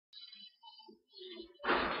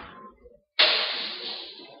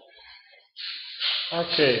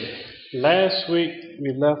Okay, last week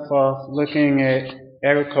we left off looking at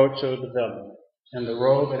agricultural development and the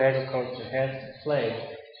role that agriculture has to play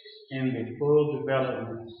in the full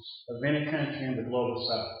development of any country in the global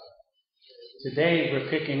south. Today we're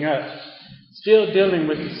picking up, still dealing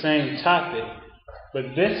with the same topic,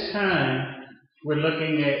 but this time we're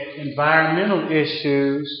looking at environmental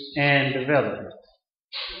issues and development.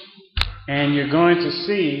 And you're going to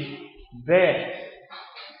see that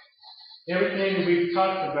everything we've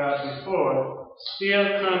talked about before still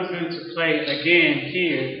comes into play again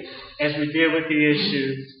here as we deal with the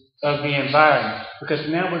issue of the environment. Because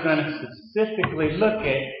now we're going to specifically look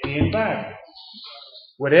at the environment.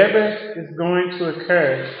 Whatever is going to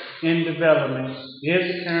occur in development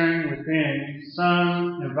is occurring within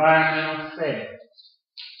some environmental setting.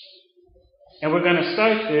 And we're going to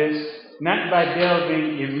start this not by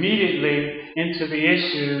delving immediately into the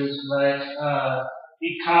issues like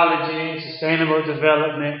ecology, sustainable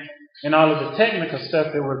development, and all of the technical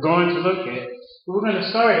stuff that we're going to look at. But we're going to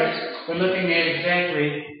start it by looking at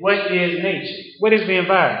exactly what is nature. What is the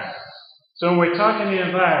environment? So when we're talking the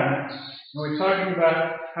environment, when we're talking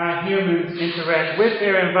about how humans interact with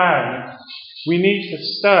their environment, we need to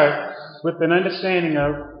start with an understanding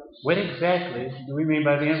of what exactly do we mean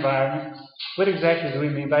by the environment? What exactly do we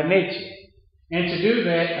mean by nature? And to do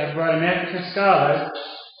that, I brought an African scholar,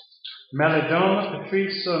 Malidoma,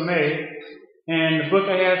 Patrice, Somé, and the book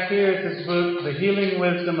I have here is this book, The Healing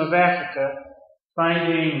Wisdom of Africa,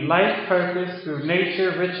 Finding Life Purpose Through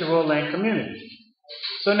Nature, Ritual, and Community.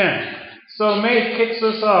 So now, Somé kicks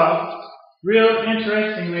us off real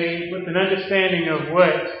interestingly with an understanding of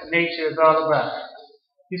what nature is all about.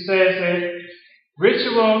 He says that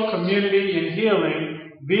ritual, community, and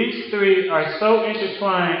healing, these three are so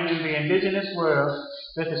intertwined in the indigenous world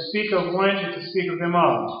that to speak of one is to speak of them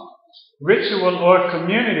all. Ritual or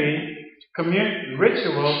communally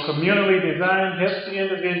designed helps the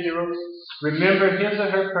individual remember his or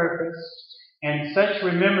her purpose, and such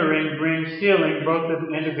remembering brings healing both to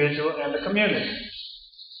the individual and the community.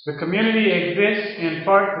 The community exists in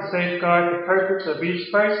part to safeguard the purpose of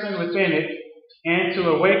each person within it and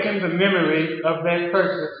to awaken the memory of that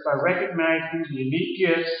purpose by recognizing the unique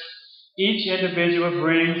gifts each individual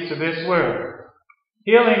brings to this world.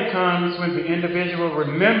 Healing comes when the individual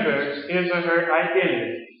remembers his or her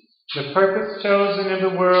identity, the purpose chosen in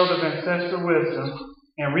the world of ancestral wisdom,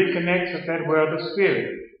 and reconnects with that world of spirit.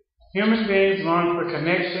 Human beings long for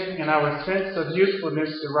connection, and our sense of usefulness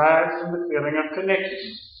derives from the feeling of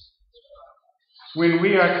connection. When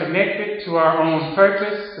we are connected to our own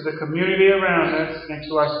purpose, to the community around us, and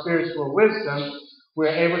to our spiritual wisdom, we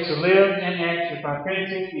are able to live and act with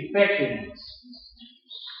authentic effectiveness.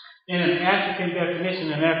 In an African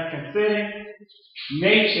definition, an African setting,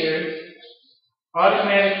 nature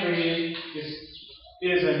automatically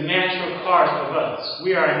is a natural part of us.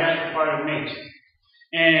 We are a natural part of nature.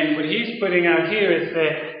 And what he's putting out here is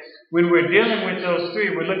that when we're dealing with those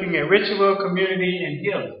three, we're looking at ritual, community, and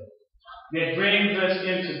healing. That brings us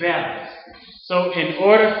into balance. So in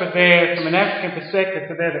order for there, from an African perspective,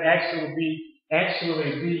 for there to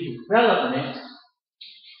actually be development,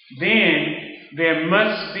 then there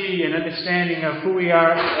must be an understanding of who we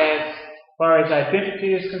are as far as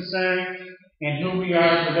identity is concerned and who we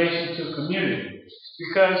are in relation to community.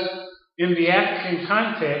 Because in the African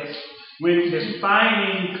context, when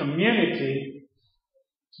defining community,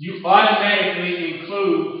 you automatically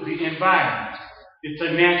include the environment. It's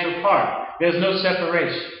a natural part. There's no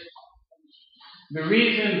separation. The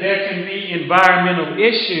reason there can be environmental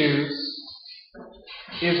issues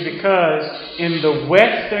is because in the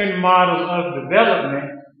Western model of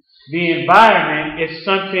development, the environment is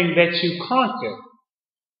something that you conquer,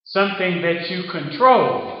 something that you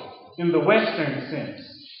control in the Western sense.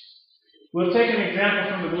 We'll take an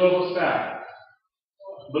example from the global south.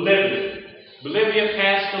 Bolivia. Bolivia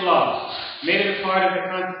passed a law, made it a part of the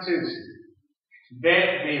Constitution,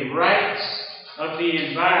 that the rights of the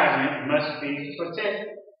environment must be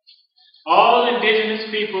protected. All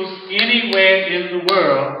indigenous peoples anywhere in the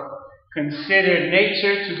world consider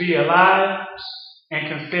nature to be alive and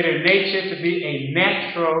consider nature to be a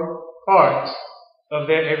natural part of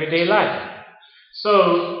their everyday life.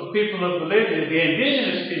 So the people of Bolivia, the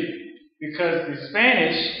indigenous people, because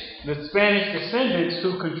the Spanish descendants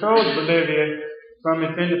who controlled Bolivia from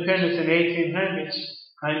its independence in 1800s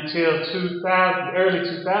until early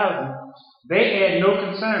 2000, they had no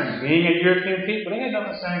concern. Being a European people, they had no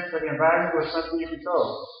concern for the environment was something you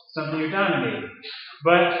control, something you dominated.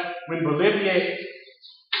 But when Bolivia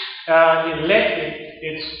elected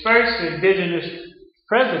its first indigenous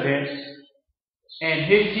president, And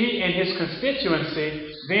he and his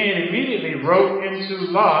constituency then immediately wrote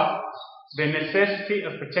into law the necessity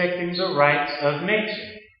of protecting the rights of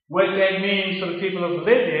nature. What that means for the people of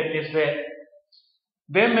Bolivia is that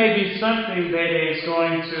there may be something that is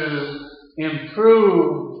going to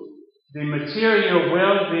improve the material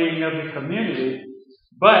well-being of the community,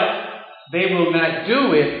 but they will not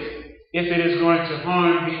do it if it is going to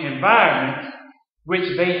harm the environment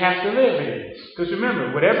which they have to live in. Because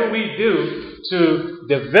remember, whatever we do to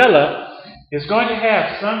develop is going to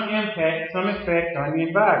have some impact, some effect on the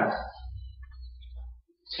environment.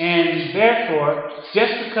 And therefore,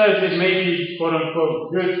 just because it may be, quote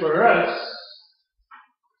unquote, good for us,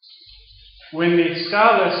 when the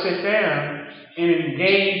scholars sit down and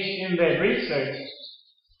engage in that research,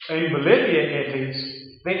 in Bolivia at least,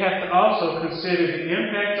 they have to also consider the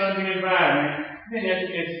impact on the environment, and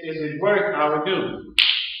is it worth our doing?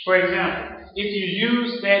 For example, if you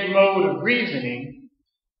use that mode of reasoning,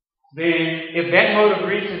 then if that mode of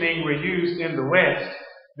reasoning were used in the West,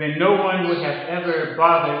 then no one would have ever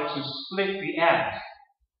bothered to split the atom.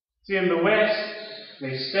 See, in the West,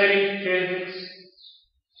 they studied physics.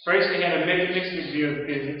 First, they had a mechanistic view of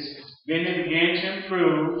physics. Then they began to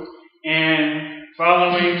improve, and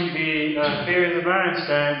following the theories of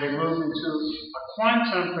Einstein, they moved into a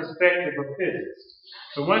quantum perspective of physics.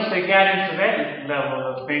 So once they got into that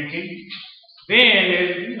level of thinking, then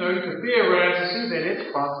you could theorize to see that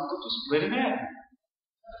it's possible to split an atom.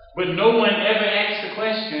 But no one ever asked the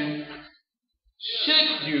question,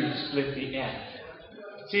 should you split the atom?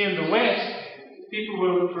 See, in the West, people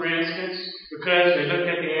will, for instance, because they looked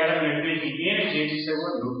at the atom and they're thinking energy, and you say,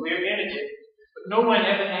 well, nuclear energy. But no one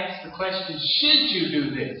ever asked the question, should you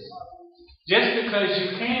do this? Just because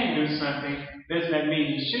you can do something does not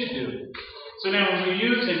mean you should do it. So now when we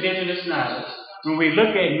use indigenous knowledge, when we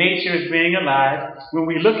look at nature as being alive, when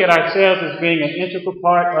we look at ourselves as being an integral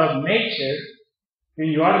part of nature, then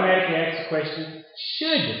you automatically ask the question,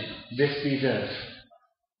 should this be done?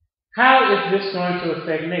 How is this going to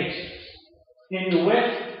affect nature? In the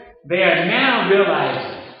West, they are now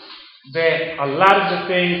realizing that a lot of the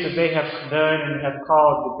things that they have done and have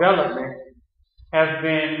called development have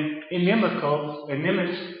been inimical,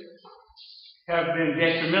 have been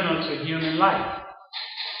detrimental to human life.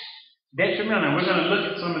 Detrimental. We're going to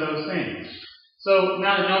look at some of those things. So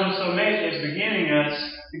now the Noble Somé is beginning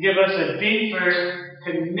to give us a deeper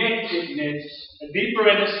connectedness, a deeper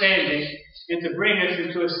understanding, and to bring us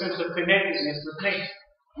into a sense of connectedness with nature.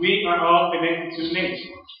 We are all connected to nature.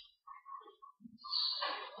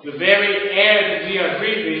 The very air that we are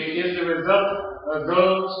breathing is the result of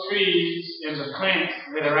those trees and the plants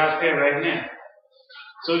that are out there right now.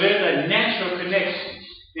 So there's a natural connection.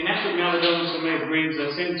 And that's what Malidoma Somé brings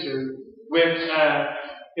us into with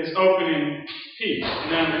his opening piece.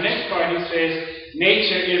 Now, in the next part, he says,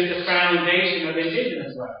 nature is the foundation of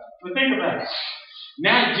indigenous life. But think about it.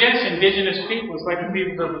 Not just indigenous peoples, like the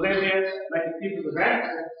people of Bolivia, like the people of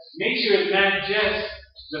Africa. Nature is not just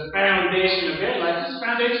the foundation of their life, it's the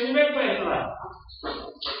foundation of everybody's life.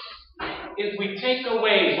 If we take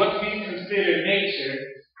away what we consider nature,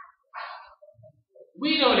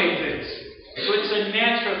 we don't exist. So it's a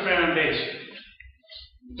natural foundation.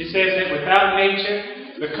 He says that without nature,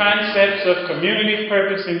 the concepts of community,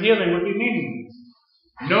 purpose, and healing would be meaningless.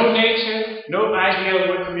 No nature, no idea of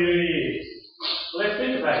what community is. Well, let's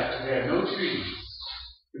think about it. There are no trees.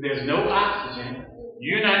 If there's no oxygen,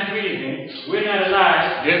 you're not breathing, we're not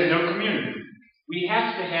alive, there's no community. We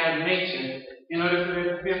have to have nature in order for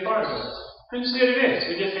it to be a part of us. Consider this.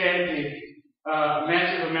 We just had the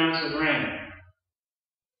massive amounts of rain.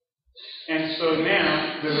 And so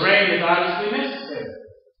now, the rain is obviously necessary.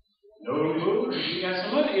 No food, you got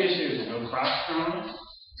some other issues. No crops growing,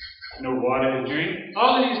 no water to drink,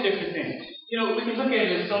 all of these different things. We can look at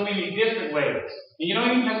it in so many different ways. And you don't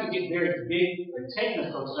even have to get very big or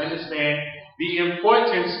technical to understand the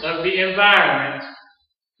importance of the environment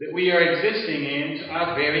that we are existing in to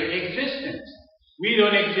our very existence. We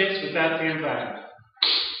don't exist without the environment.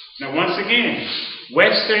 Now, once again,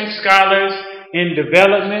 Western scholars in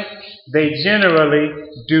development, they generally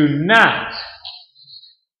do not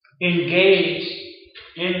engage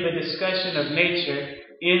in the discussion of nature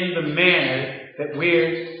in the manner that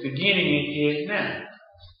we're beginning it here now.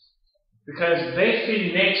 Because they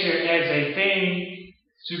see nature as a thing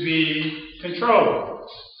to be controlled,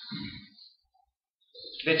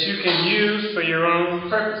 that you can use for your own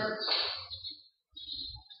purposes.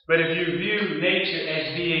 But if you view nature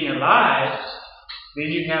as being alive, then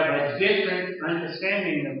you have a different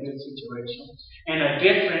understanding of this situation and a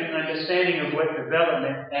different understanding of what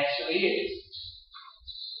development actually is.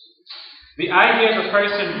 The idea of a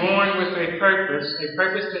person born with a purpose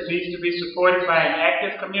that needs to be supported by an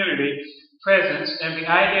active community presence, and the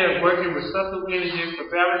idea of working with subtle energies for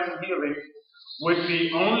balance and healing would be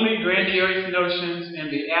only grandiose notions in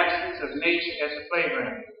the absence of nature as a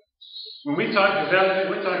playground. When we talk development,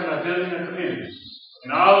 we're talking about building a community.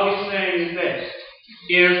 And all we're saying is that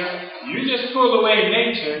if you just pull away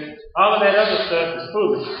nature, all of that other stuff is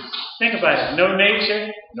foolishness. Think about it. No nature,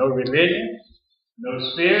 no religion,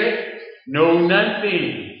 no spirit, no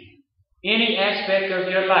nothing. Any aspect of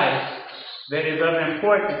your life that is of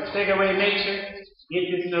importance, take away nature,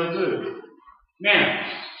 it is no good. Now,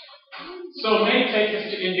 Somé takes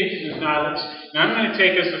us to indigenous knowledge. Now I'm going to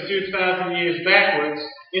take us a few thousand years backwards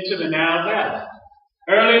into the Nile Valley.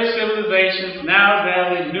 Earlier civilizations, Nile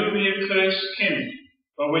Valley, Nubia, Kush, Kemet,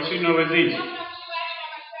 or what you know as Egypt.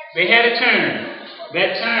 They had a term.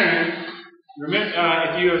 That term, remember,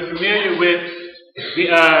 if you are familiar with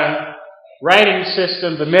the writing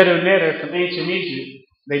system, the Medu Neter from ancient Egypt,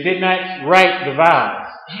 they did not write the vowels.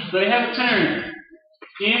 So they have a term,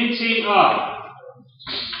 NTR.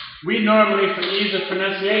 We normally, for ease of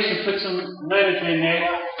pronunciation, put some letters in there,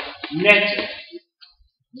 nectar.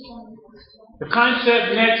 The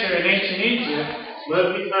concept nectar in ancient Egypt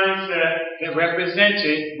was the concept that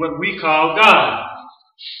represented what we call God.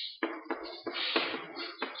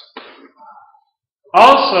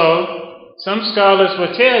 Also, some scholars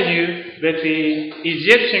will tell you that the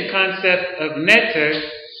Egyptian concept of nectar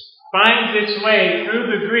finds its way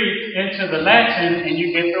through the Greek into the Latin, and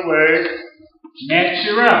you get the word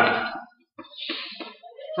natura,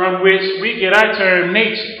 from which we get our term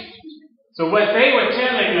nature. So what they were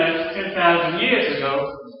telling us 10,000 years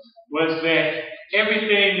ago was that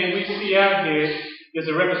everything that we see out here is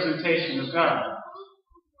a representation of God.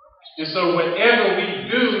 And so whatever we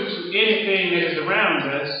do to anything that is around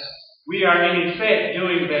us, we are in effect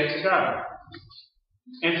doing that to God.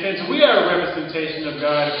 And since we are a representation of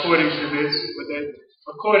God according to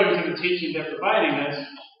the teaching they're providing us,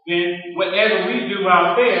 then whatever we do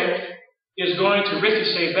out there is going to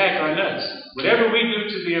ricochet back on us. Whatever we do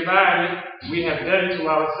to the environment, we have done to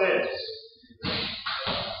ourselves.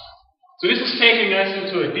 So this is taking us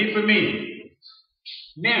into a deeper meaning.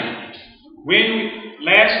 Now,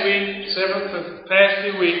 last week, for the past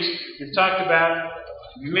few weeks, we talked about,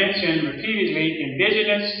 mentioned repeatedly,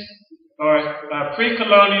 indigenous or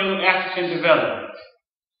pre-colonial African development.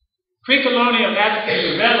 Pre-colonial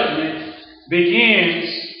African development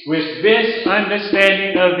begins with this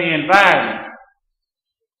understanding of the environment.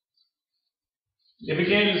 It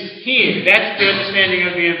begins here. That's the understanding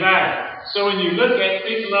of the environment. So when you look at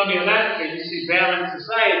pre-colonial Africa, you see balanced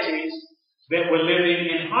societies that were living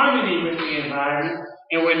in harmony with the environment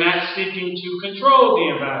and were not seeking to control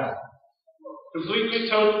the environment. Completely,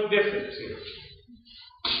 totally different here.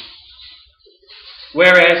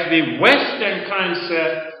 Whereas the Western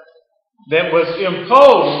concept that was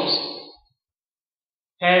imposed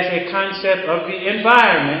has a concept of the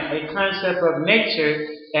environment, a concept of nature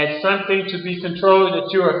as something to be controlled, that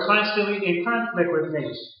you are constantly in conflict with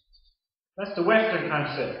nature. That's the Western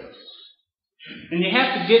concept. And you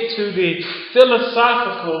have to get to the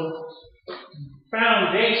philosophical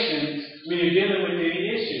foundations when you're dealing with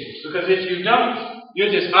any issue. Because if you don't,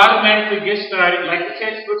 you'll just automatically get started like the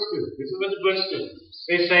textbooks do. This is what the books do.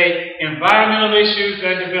 They say environmental issues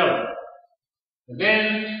and development. And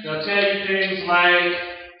then they'll tell you things like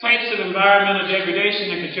types of environmental degradation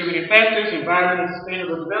and contributing factors, environmental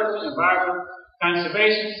sustainable development, environmental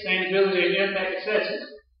conservation, sustainability and impact assessment.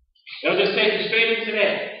 They'll just take you straight into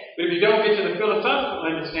that. But if you don't get to the philosophical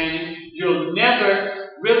understanding, you'll never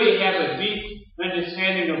really have a deep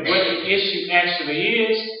understanding of what the issue actually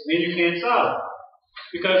is, then you can't solve it.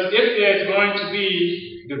 Because if there's going to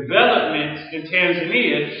be development in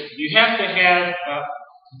Tanzania, you have to have a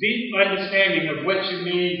deep understanding of what you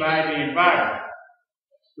mean by the environment.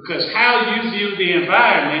 Because how you view the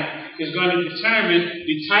environment is going to determine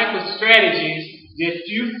the type of strategies that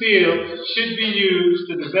you feel should be used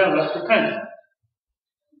to develop the country.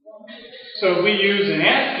 So if we use an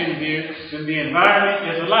African view, then the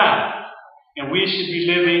environment is alive. And we should be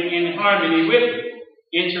living in harmony with it,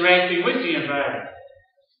 interacting with the environment.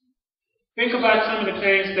 Think about some of the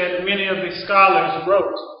things that many of the scholars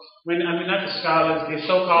wrote. Not the scholars, the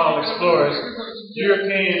so-called explorers,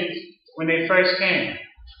 Europeans, when they first came.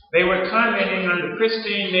 They were commenting on the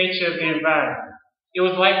pristine nature of the environment. It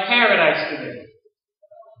was like paradise to them.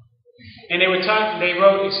 And they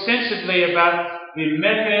wrote extensively about the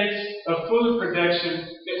methods of food production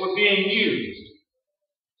that were being used,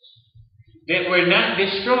 that were not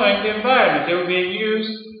destroying the environment. They were being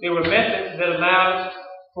used, they were methods that allowed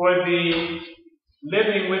for the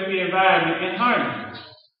living with the environment in harmony.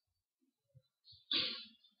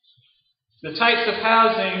 The types of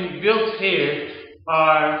housing built here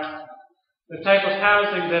are the type of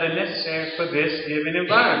housing that are necessary for this given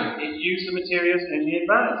environment. It used the materials in the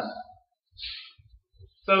environment.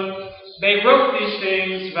 So they wrote these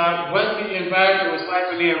things about what the environment was like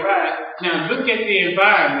when they arrived. Now look at the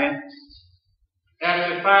environment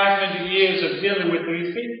after 500 years of dealing with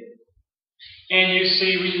these people. And you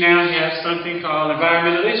see we now have something called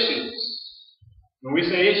environmental issues. When we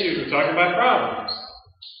say issues, we're talking about problems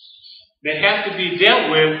that have to be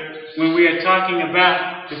dealt with when we are talking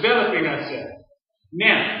about developing ourselves.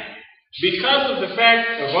 Now, because of the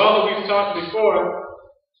fact of all that we've talked before,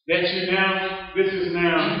 that this is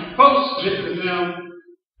now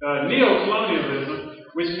neo-colonialism,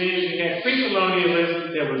 which means you had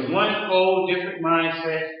pre-colonialism, there was one whole different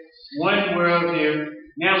mindset, one worldview.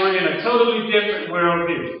 Now we're in a totally different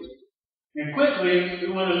worldview. And quickly,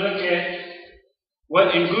 we want to look at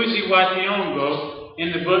what Ngugi wa Thiongo,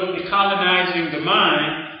 in the book Decolonising the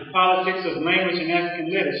Mind, The Politics of Language and African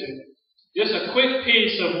Literature, just a quick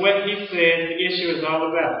piece of what he says the issue is all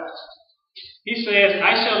about. He says,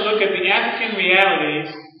 I shall look at the African realities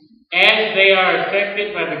as they are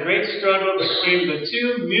affected by the great struggle between the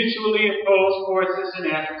two mutually opposed forces in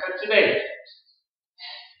Africa today.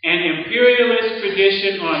 An imperialist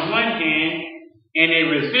tradition on one hand and a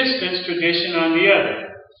resistance tradition on the other.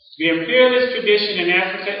 The imperialist tradition in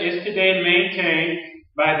Africa is today maintained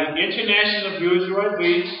by the international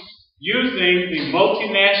bourgeoisie using the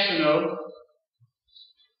multinational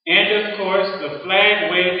and, of course, the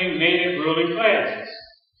flag-waving native ruling classes.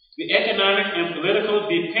 The economic and political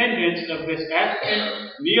dependence of this African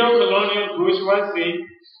neo-colonial bourgeoisie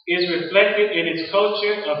is reflected in its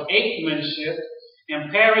culture of apemanship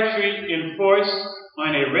and paratry enforced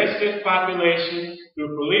on a restive population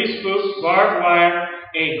through police boots, barbed wire,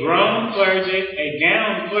 a gowned clergy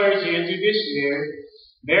and judiciary.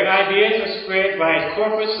 Their ideas are spread by a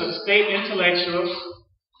corpus of state intellectuals,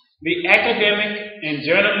 the academic and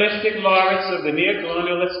journalistic laureates of the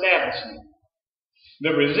neo-colonial establishment.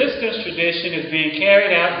 The resistance tradition is being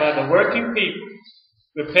carried out by the working people,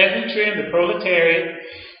 the peasantry and the proletariat,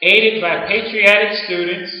 aided by patriotic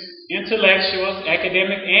students, intellectuals,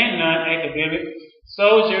 academic and non-academic,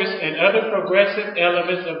 soldiers, and other progressive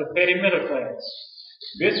elements of the petty middle class.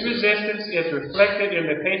 This resistance is reflected in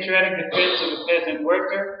the patriotic defense of the peasant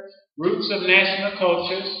worker, roots of national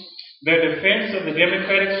cultures, the defense of the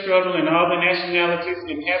democratic struggle in all the nationalities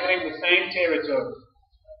inhabiting the same territory.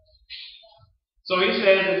 So he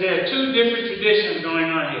says that there are two different traditions going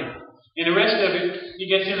on here. And the rest of it, he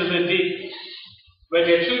gets in a little deep. But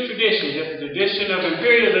there are two traditions. There's the tradition of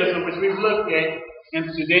imperialism, which we've looked at, and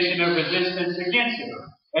the tradition of resistance against it.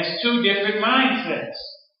 That's two different mindsets.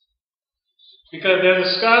 Because there's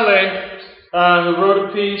a scholar who wrote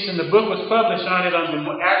a piece, and the book was published on it, on the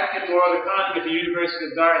African moral economy at the University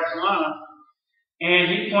of Dar es Salaam. And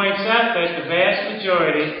he points out that the vast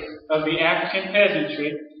majority of the African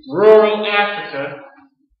peasantry, rural Africa,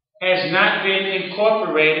 has not been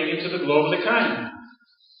incorporated into the global economy.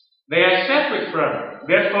 They are separate from it.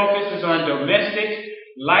 Their focus is on domestic,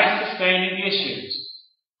 life-sustaining issues.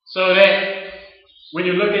 So that when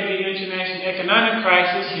you look at the international economic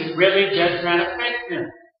crisis, it really does not affect them.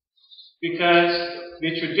 Because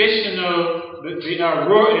the traditional, in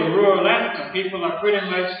rural Africa, people are pretty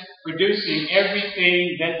much producing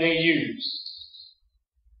everything that they use.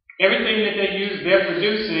 Everything that they use, they're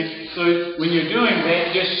producing. So when you're doing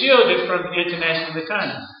that, you're shielded from the international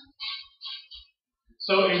economy.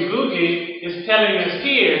 So Ngugi is telling us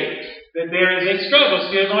here that there is a struggle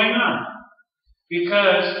still going on.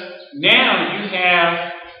 Because now you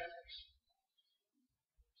have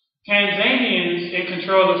Tanzanians in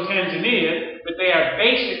control of Tanzania, but they are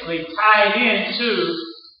basically tied into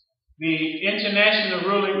the international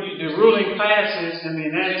ruling classes in the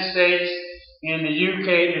United States, in the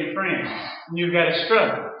UK, and France. And you've got a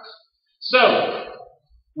struggle. So,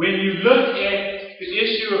 when you look at the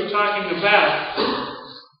issue of talking about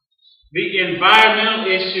the environmental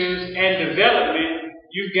issues and development,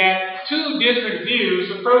 you've got two different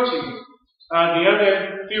views approaching it.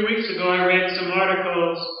 The few weeks ago, I read some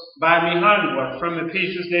articles by Mihangwa from the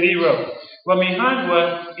pieces that he wrote. Well,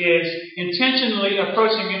 Mihangwa is intentionally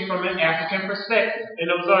approaching it from an African perspective in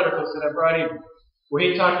those articles that I brought in,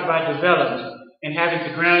 where he talked about development and having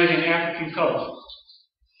to ground it in African culture.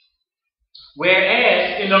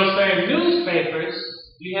 Whereas in those same newspapers,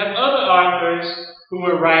 you have other authors who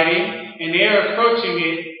are writing, and they're approaching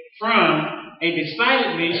it from a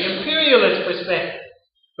decidedly imperialist perspective.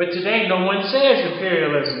 But today, no one says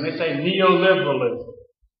imperialism. They say neoliberalism.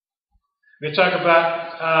 They talk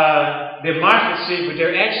about democracy, but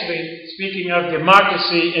they're actually speaking of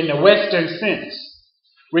democracy in the Western sense,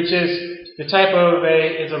 which is the type of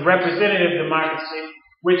is a representative democracy,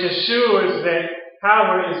 which assures that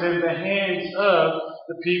power is in the hands of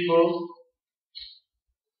the people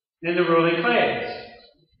in the ruling class.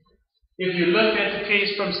 If you look at the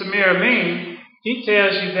piece from Samir Amin, he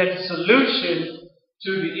tells you that the solution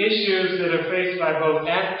to the issues that are faced by both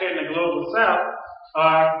Africa and the global South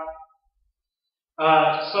are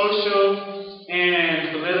social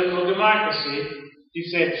and political democracy. He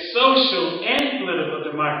said social and political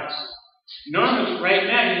democracy. Normally, right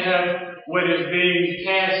now, you have what is being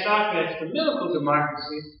cast off as political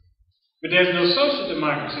democracy, but there's no social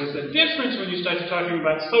democracy. There's a difference when you start talking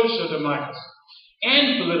about social democracy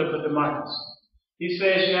and political democracy. He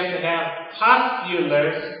says you have to have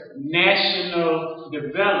popular national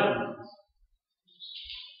development.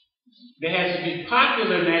 There has to be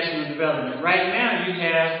popular national development. Right now you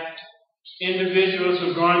have individuals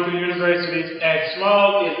who are going through universities as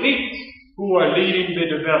small elites who are leading the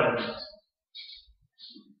development.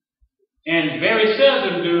 And very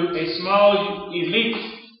seldom do a small elite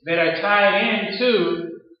that are tied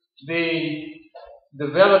into the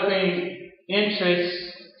developing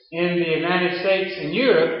interests in the United States and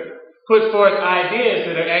Europe put forth ideas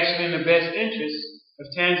that are actually in the best interest of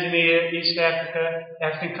Tanzania, East Africa,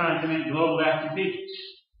 African continent, global African people.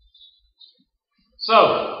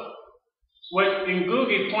 So, what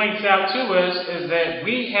Ngugi points out to us is that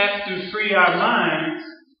we have to free our minds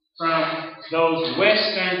from those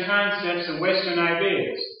Western concepts and Western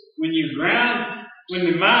ideas. When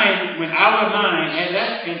our mind as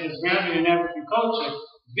Africans is grounded in African culture,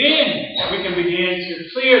 then we can begin to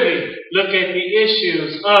clearly look at the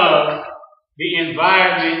issues of the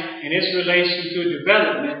environment and its relation to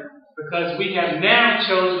development, because we have now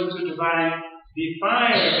chosen to define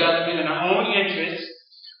development in our own interests.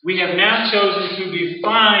 We have now chosen to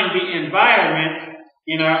define the environment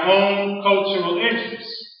in our own cultural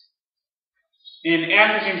interests. In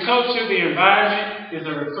African culture, the environment is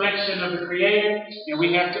a reflection of the Creator, and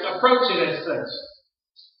we have to approach it as such.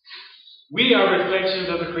 We are reflections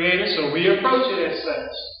of the Creator, so we approach it as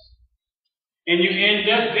such. And you end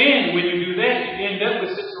up then, when you do that, you end up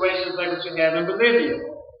with situations like what you have in Bolivia,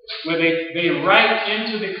 where they write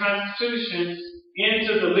into the Constitution,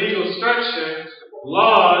 into the legal structure,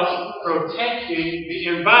 laws protecting the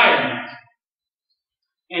environment.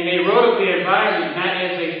 And they wrote of the environment not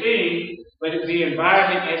as a thing, but of the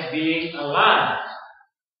environment as being alive.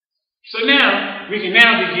 So now, we can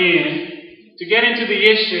now begin to get into the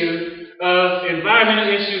issue of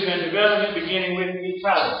environmental issues and development, beginning with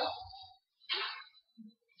ecology.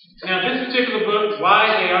 Now, this particular book, Why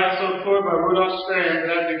They Are So Poor by Rudolf Staham,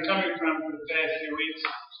 that I've been coming from for the past few weeks.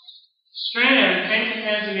 Staham came to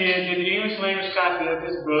Tanzania and did the English language copy of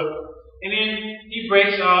this book, and then he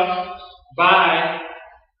breaks off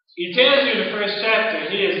he tells you in the first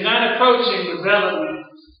chapter, he is not approaching development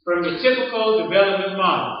from the typical development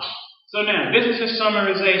model. So now, this is his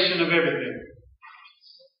summarization of everything.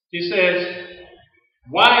 He says,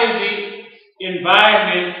 why is the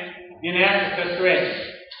environment in Africa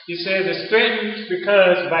threatened? He says it's threatened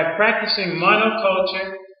because by practicing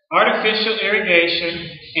monoculture, artificial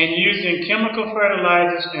irrigation, and using chemical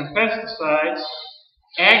fertilizers and pesticides,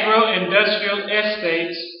 agro-industrial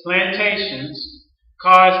estates, plantations,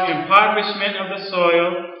 cause impoverishment of the soil,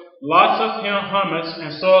 loss of humus,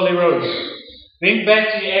 and soil erosion. Think back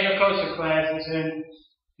to your agriculture classes and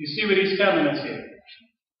you see what he's telling us here.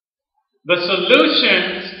 The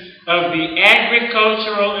solutions of the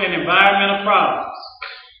agricultural and environmental problems.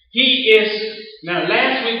 Now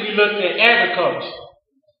last week we looked at agriculture.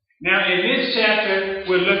 Now in this chapter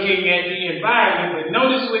we're looking at the environment, but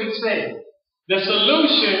notice what he said. The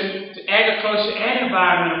solution to agriculture and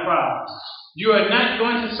environmental problems. You are not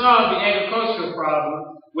going to solve the agricultural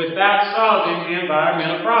problem without solving the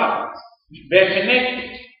environmental problems. They're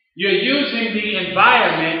connected. You're using the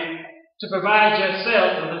environment to provide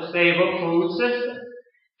yourself with a stable food system.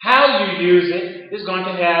 How you use it is going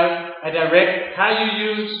to have a direct,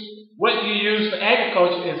 what you use for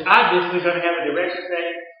agriculture is obviously going to have a direct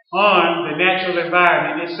effect on the natural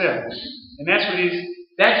environment itself. And that's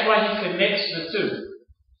why he connects the two.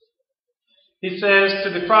 He says, to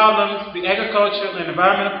the problems, the agricultural and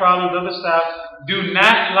environmental problems of the South do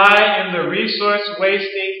not lie in the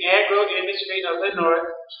resource-wasting agro-industry of the North.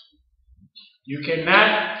 You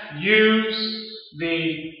cannot use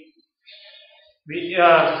the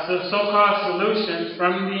so-called solutions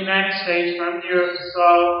from the United States, from Europe, to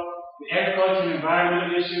solve the agricultural and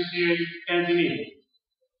environmental issues here in Tanzania.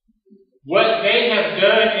 what they have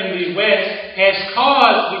done in the West has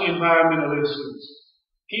caused the environmental issues.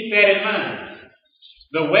 Keep that in mind.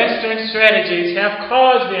 The Western strategies have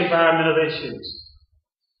caused the environmental issues.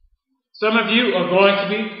 Some of you are going to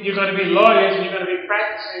be lawyers, and you're going to be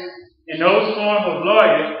practicing in those forms of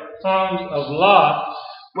law,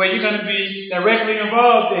 where you're going to be directly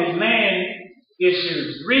involved in land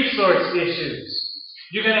issues, resource issues.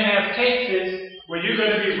 You're going to have cases where you're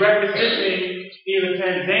going to be representing either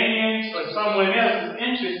Tanzanians or someone else's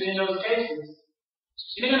interest in those cases.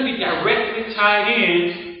 And they're going to be directly tied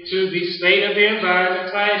in to the state of the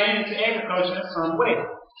environment, tied into agriculture in some way.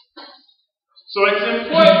 So it's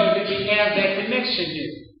important that we have that connection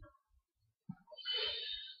here.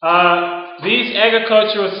 These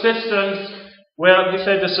agricultural systems, well, he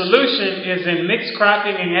said the solution is in mixed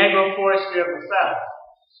cropping and agroforestry of the South.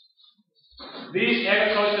 These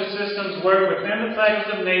agricultural systems work within the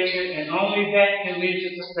cycles of nature, and only that can lead to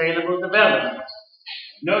sustainable development.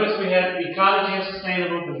 Notice we have ecology and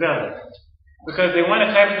sustainable development, because they want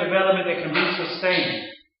a type of development that can be sustained,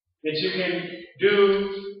 that you can do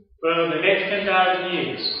for the next 10,000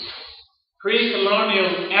 years.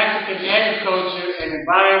 Pre-colonial African agriculture and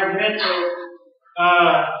environmental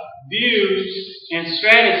views and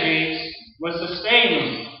strategies were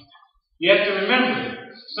sustaining. You have to remember,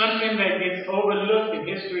 something that gets overlooked in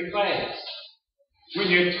history class. When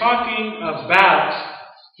you're talking about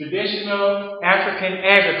traditional African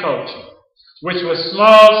agriculture, which was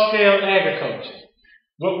small-scale agriculture,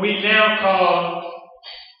 what we now call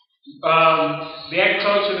the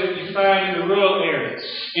agriculture that you find in the rural areas.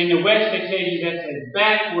 In the West, they tell you that's a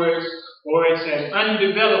backwards or it's an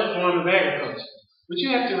undeveloped form of agriculture. What you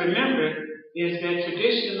have to remember is that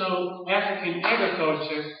traditional African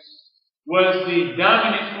agriculture was the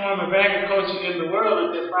dominant form of agriculture in the world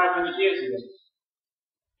until 500 years ago.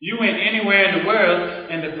 You went anywhere in the world,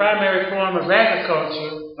 and the primary form of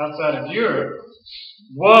agriculture outside of Europe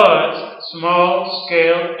was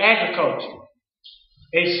small-scale agriculture.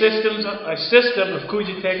 A system of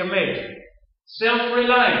Ngugi,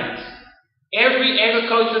 self-reliance. Every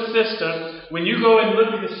agricultural system, when you go and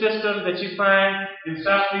look at the systems that you find in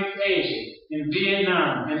Southeast Asia, in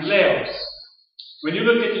Vietnam, in Laos, when you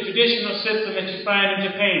look at the traditional system that you find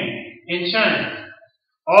in Japan, in China,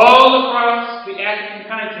 all across the African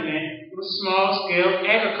continent, it was small-scale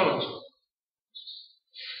agriculture.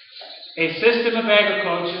 A system of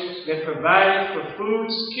agriculture that provided for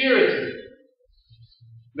food security,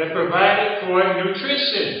 that provided for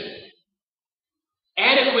nutrition,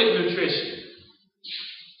 adequate nutrition.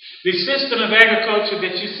 The system of agriculture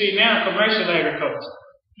that you see now, commercial agriculture,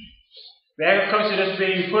 the agriculture that's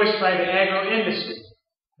being pushed by the agro-industry,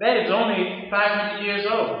 that is only 500 years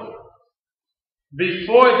old.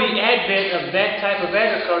 Before the advent of that type of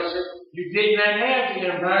agriculture, you did not have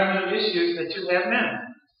the environmental issues that you have now.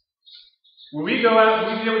 When we go out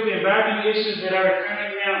and we deal with the environmental issues that are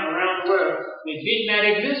occurring now around the world, they did not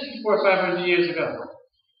exist before 500 years ago.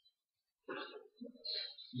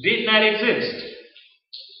 Did not exist.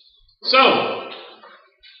 So,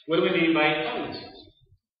 what do we mean by ecology?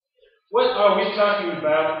 What are we talking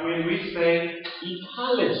about when we say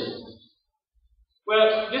ecology?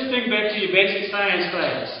 Well, just think back to your basic science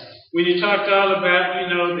class, when you talked all about,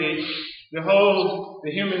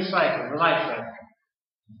 the human cycle, the life cycle.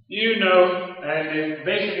 And the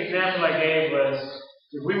basic example I gave was,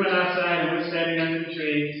 if we went outside and we're standing under the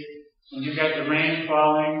trees, and you got the rain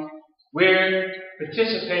falling, we're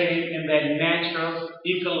participating in that natural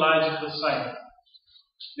ecological cycle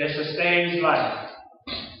that sustains life.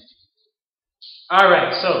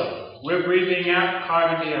 Alright, so we're breathing out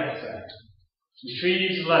carbon dioxide. The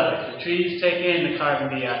trees love it. The trees take in the carbon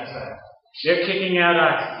dioxide. They're kicking out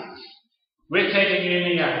oxygen. We're taking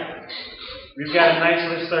in the oxygen. We've got a nice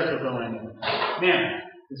little circle going in. Now,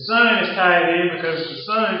 the sun is tied in because the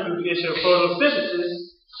sun, through the issue of photosynthesis,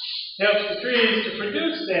 helps the trees to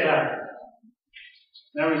produce that oxygen.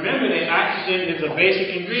 Now remember that oxygen is a basic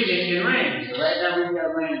ingredient in rain. So right now we've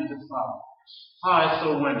got rain this fall. Oh, it's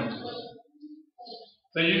so wonderful.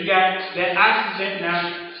 So you've got that oxygen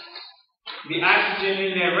now. The oxygen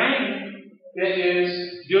in that rain that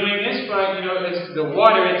is doing this part, is the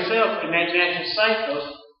water itself in that natural cycle,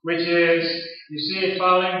 which is, you see it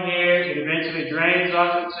falling here, it eventually drains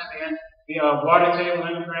off into the water table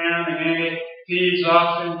in the ground, and then it feeds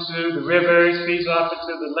off into the rivers, feeds off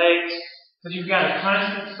into the lakes. So you've got a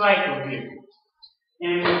constant cycle here.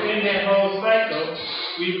 And within that whole cycle,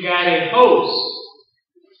 we've got a host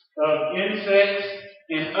of insects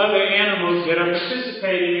and other animals that are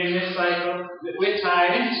participating in this cycle that we're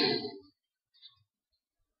tied into.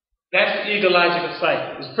 That's the ecological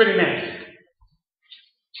cycle. It's pretty natural.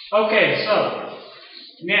 Okay, so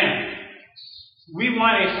now we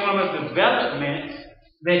want a form of development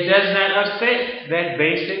that does not upset that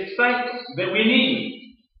basic cycle that we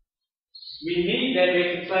need. We need that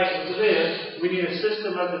basic cycle to live. We need a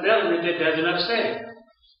system of development that doesn't upset it.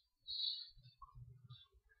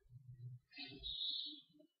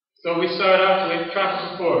 So we start off with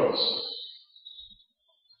tropical forests.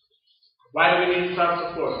 Why do we need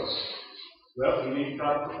tropical forests? Well, we need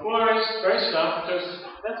tropical forests, first off, because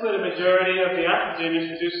that's where the majority of the oxygen is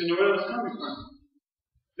produced in the world is coming from.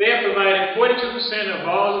 They have provided 42% of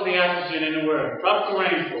all of the oxygen in the world, tropical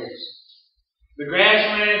rainforests. The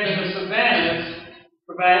grasslands and the savannas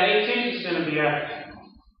provide 18% of the oxygen.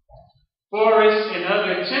 Forests and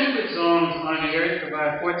other temperate zones on the earth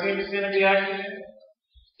provide 14% of the oxygen.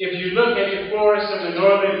 If you look at the forests of the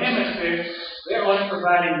northern hemisphere, they're only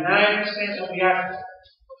providing 9% of the oxygen.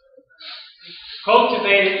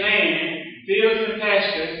 Cultivated land, fields and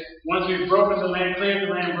pastures, once we've broken the land, cleared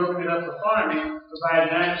the land, broken it up for farming, provide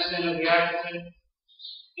 9% of the oxygen.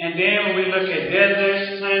 And then when we look at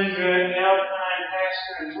deserts, tundra, alpine,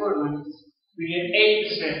 pasture, and woodlands, we get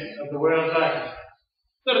 8% of the world's oxygen.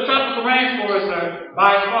 So the tropical rainforests are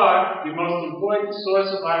by far the most important source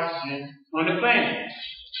of oxygen on the planet.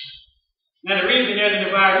 Now the reason there's an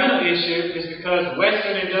environmental issue is because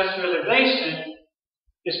Western industrialization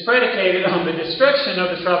is predicated on the destruction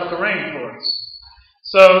of the tropical rainforests.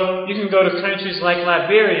 So you can go to countries like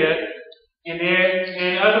Liberia and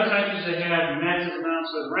other countries that have massive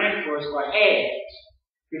amounts of rainforests like ag,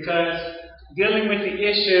 because dealing with the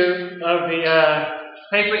issue of the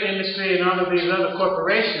paper industry and all of these other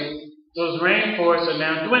corporations, those rainforests are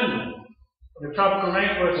now dwindling. The tropical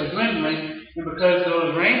rainforests are dwindling. And because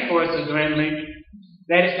those rainforests are dwindling,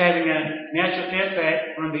 that is having a natural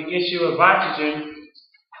impact on the issue of oxygen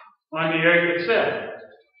on the earth itself.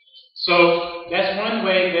 So that's one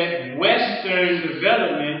way that Western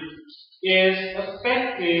development is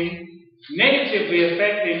negatively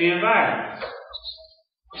affecting the environment.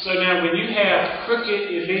 So now when you have crooked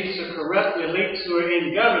elites or corrupt elites who are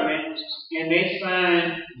in government and they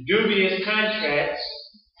sign dubious contracts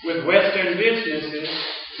with Western businesses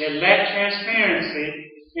that lack transparency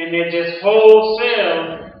and that just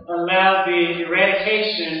wholesale allow the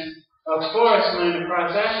eradication of forest land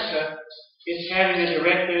across Africa, it's having a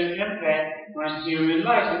direct impact on human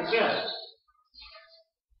life itself.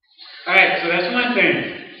 Alright, so that's one thing.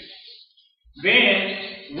 Then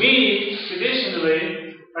we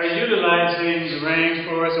traditionally are utilizing the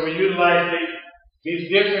rainforest, or we're utilizing these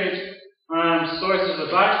different sources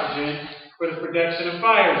of oxygen for the production of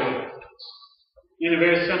firewood in a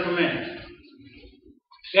very simple manner.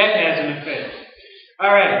 That has an effect.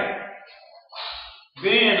 Alright.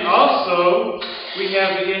 Then also, we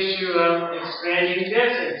have the issue of expanding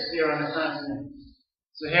deserts here on the continent.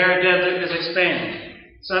 Sahara Desert is expanding.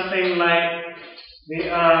 Something like an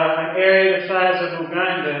area the size of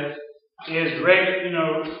Uganda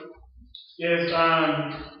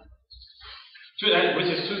which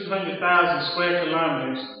is 200,000 square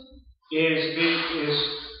kilometers, is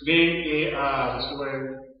being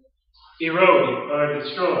eroded or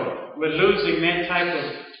destroyed. We're losing that type of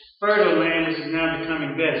fertile land, which is now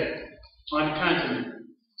becoming desert on the continent.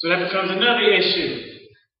 So that becomes another issue.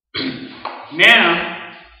 Now,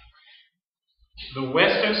 the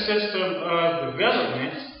Western system of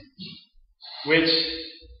development, which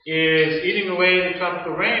is eating away the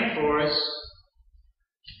tropical rainforest,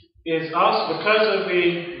 is also, because of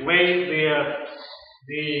the way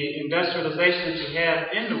the industrialization that you have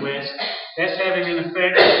in the West, that's having an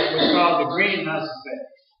effect what's called the greenhouse effect.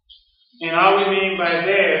 And all we mean by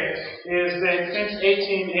that is that since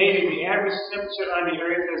 1880, the average temperature on the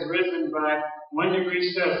Earth has risen by 1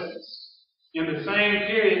 degree Celsius. In the same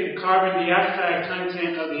period, the carbon dioxide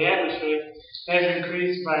content of the atmosphere has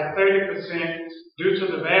increased by 30% due to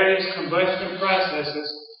the various combustion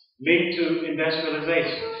processes linked to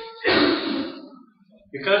industrialization.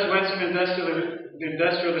 Because Western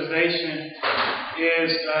industrialization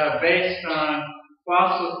is based on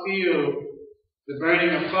fossil fuel, the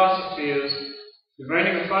burning of fossil fuels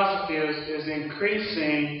is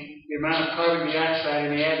increasing the amount of carbon dioxide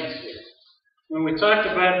in the atmosphere. When we talked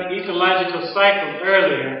about the ecological cycle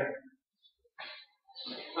earlier,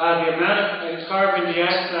 the amount of carbon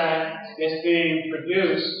dioxide that's being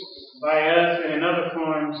produced by us and in other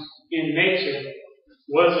forms in nature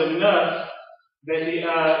was enough that the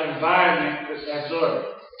environment was absorbed.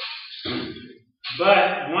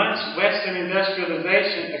 But once Western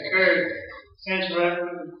industrialization occurred,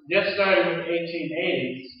 just starting with the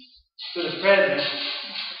 1880s to the present,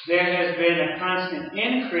 there has been a constant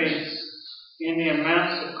increase in the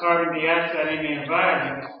amounts of carbon dioxide in the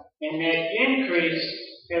environment And that increase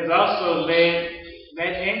has also led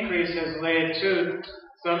to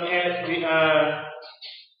some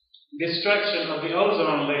destruction of the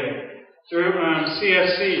ozone layer through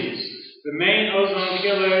CFCs. The main ozone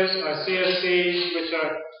killers are CFCs, which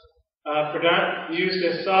are used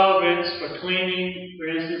as solvents for cleaning, for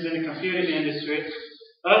instance, in the computer industry.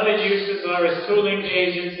 Other uses are as cooling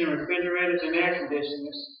agents in refrigerators and air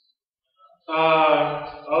conditioners.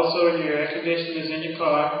 Also in your air conditioners in your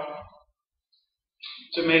car.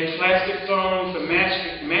 To make plastic foam for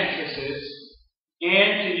mattresses,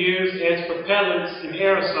 and to use as propellants in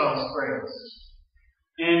aerosol sprays.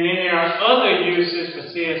 And then there are other uses for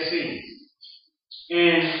CFCs.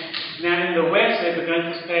 And now in the West, they've begun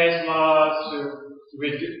to pass laws to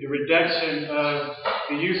the reduction of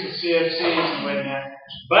the use of CFCs and whatnot.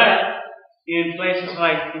 But in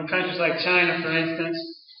countries like China, for instance,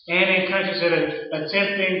 and in countries that are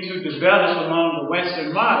attempting to develop along the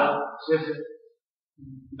Western model,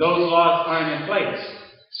 those laws aren't in place.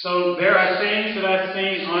 So there are things that I've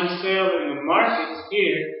seen on sale in the markets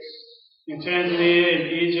here in Tanzania, in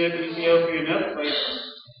Egypt, Ethiopia, and other places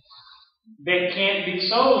that can't be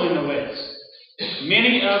sold in the West.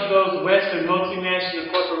 Many of those Western multinational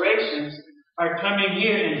corporations are coming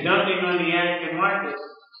here and dumping on the African market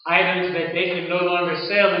items that they can no longer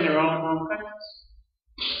sell in their own home countries.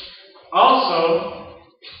 Also,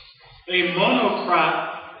 a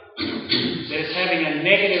monocrop that is having a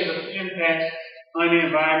negative impact on the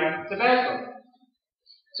environment, tobacco.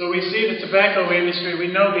 So we see the tobacco industry,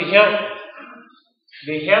 we know the health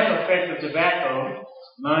effect of tobacco,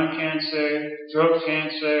 lung cancer, throat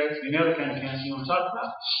cancer, and other kind of cancer you want to talk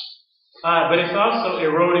about. But it's also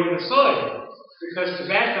eroding the soil, because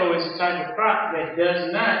tobacco is a type of crop that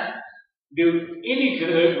does not do any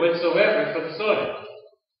good whatsoever for the soil.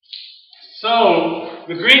 So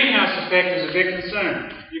the greenhouse effect is a big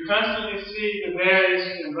concern. You constantly see the various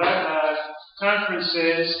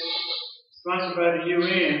conferences sponsored by the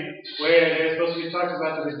UN where they're supposed to be talking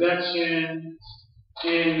about the reduction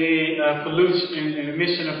in the pollution, in the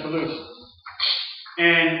emission of pollution.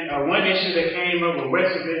 And one issue that came up with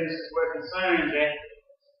Western businesses were concerned that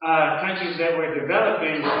countries that were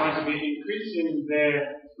developing were going to be increasing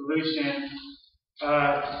their pollution,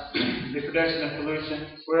 the production of pollution,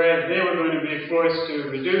 whereas they were going to be forced to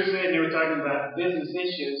reduce it, and they were talking about business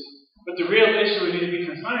issues. But the real issue we need to be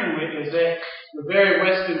concerned with is that the very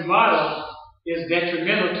Western model is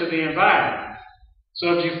detrimental to the environment.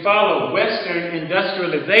 So if you follow Western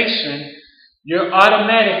industrialization, you're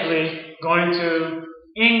automatically going to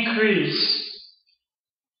increase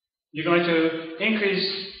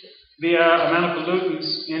the amount of pollutants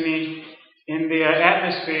in the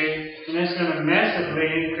atmosphere, and that's going to massively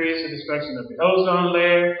increase the destruction of the ozone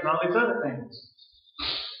layer and all these other things.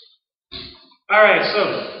 Alright, so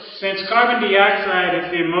since carbon dioxide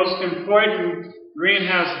is the most important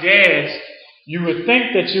greenhouse gas, you would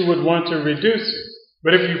think that you would want to reduce it.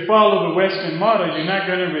 But if you follow the Western model, you're not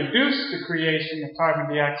going to reduce the creation of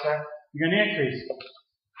carbon dioxide, you're going to increase it.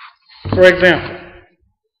 For example,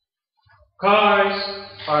 cars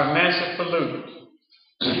are massive pollutants.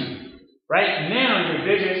 Right now, the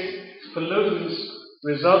biggest pollutants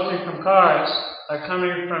resulting from cars are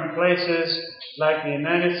coming from places like the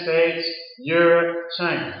United States, Europe,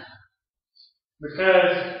 China.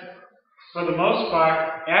 Because, for the most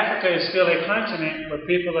part, Africa is still a continent where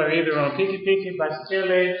people are either on piki-piki,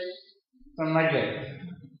 bicycle, something like that.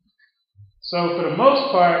 So, for the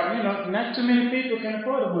most part, not too many people can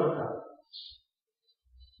afford a motor.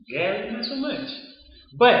 Gary, not so much.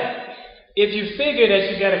 But, if you figure that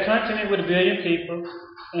you've got a continent with 1 billion people,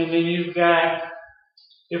 and then you've got,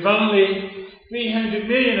 if only 300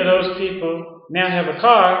 million of those people now have a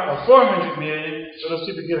car, or 400 million of those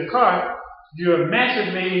people get a car, you are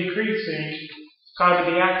massively increasing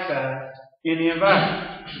carbon dioxide in the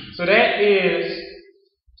environment. So that is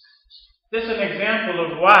just an example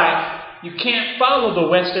of why you can't follow the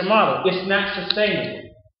Western model. It's not sustainable.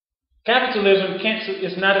 Capitalism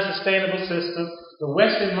is not a sustainable system. The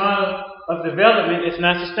Western model of development is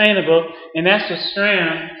not sustainable, and that's what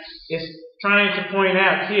Staham is trying to point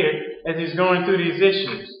out here as he's going through these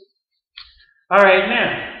issues. Alright,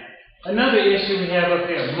 now, another issue we have up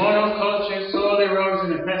here, monoculture, soil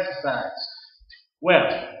erosion, and pesticides. Well,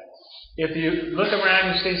 if you look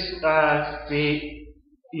around, you see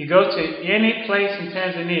you go to any place in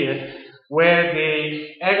Tanzania where the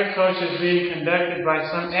agriculture is being conducted by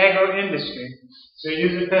some agro-industry, they're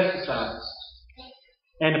using pesticides.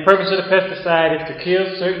 And the purpose of the pesticide is to kill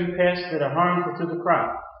certain pests that are harmful to the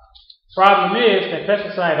crop. Problem is that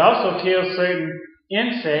pesticide also kills certain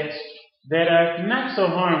insects that are not so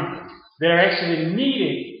harmful, that are actually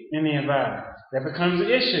needed in the environment. That becomes an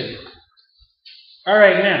issue. All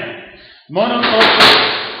right, now,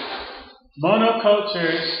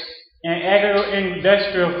 monocultures and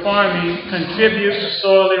agro-industrial farming contribute to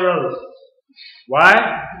soil erosion. Why?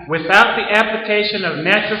 Without the application of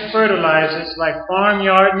natural fertilizers like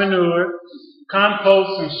farmyard manure,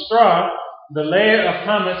 compost, and straw, the layer of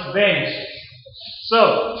humus vanishes.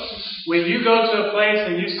 So, when you go to a place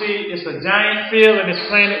and you see it's a giant field and it's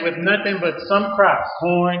planted with nothing but some crops,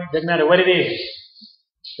 corn, doesn't matter what it is,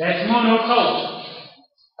 that's monoculture.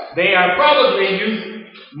 They are probably using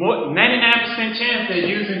 99% chance they're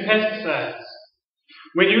using pesticides.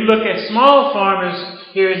 When you look at small farmers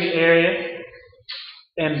here in the area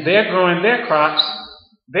and they're growing their crops,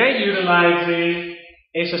 they're utilizing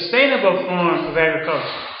a sustainable form of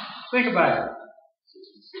agriculture. Think about it.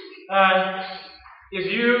 If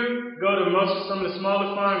you go to some of the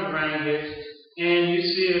smaller farms around here and you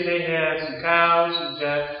see that they have some cows, you've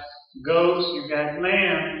got goats, you've got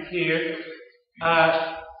lamb here,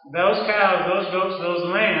 those cows, those goats, those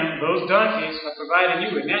lamb, those donkeys are providing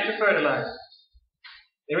you with natural fertilizer.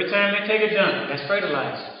 Every time they take a dump, that's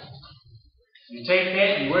fertilizer. You take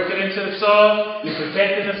that, you work it into the soil, you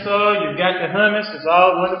protected the soil, you've got the humus, it's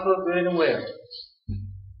all wonderful, good, and well.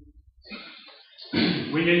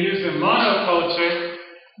 When you're using monoculture,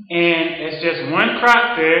 and it's just one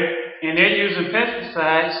crop there, and they're using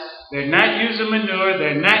pesticides, they're not using manure,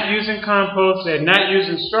 they're not using compost, they're not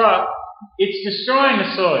using straw, it's destroying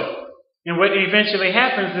the soil. And what eventually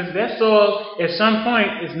happens is that soil, at some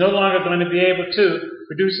point, is no longer going to be able to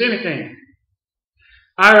produce anything.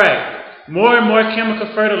 All right, more and more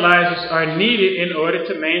chemical fertilizers are needed in order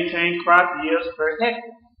to maintain crop yields per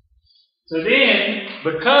hectare. So then,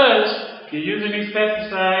 because you're using these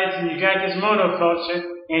pesticides and you got this monoculture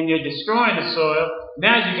and you're destroying the soil,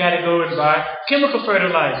 now you got to go and buy chemical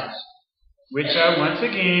fertilizers, which are once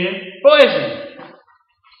again poison.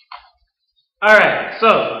 All right, so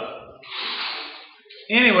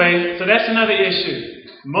anyway, so that's another issue.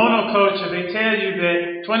 Monoculture, they tell you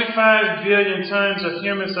that 25 billion tons of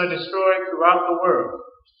humus are destroyed throughout the world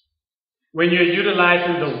when you're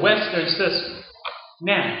utilizing the Western system.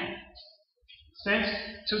 Now, since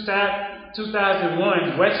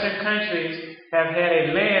 2001, Western countries have had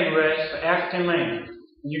a land rush for African land.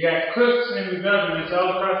 You got crooks in the governments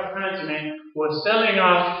all across the continent who are selling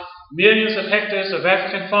off millions of hectares of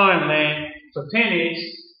African farmland for pennies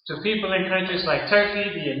to people in countries like Turkey,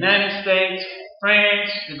 the United States,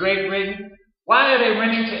 France, the Great Britain. Why are they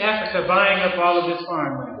running to Africa buying up all of this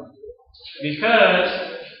farmland?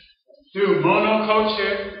 Because through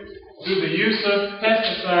monoculture, through the use of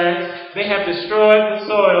pesticides, they have destroyed the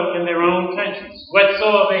soil in their own countries. What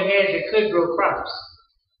soil they had that could grow crops.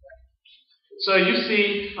 So you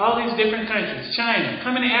see all these different countries, China,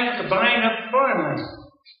 coming to Africa buying up farmland.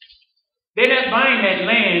 They're not buying that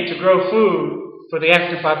land to grow food for the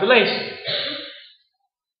African population.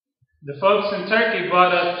 The folks in Turkey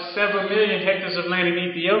bought up several million hectares of land in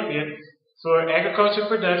Ethiopia for agricultural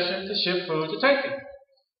production to ship food to Turkey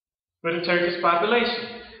for the Turkish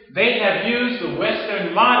population. They have used the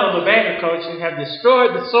Western model of agriculture, have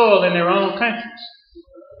destroyed the soil in their own countries.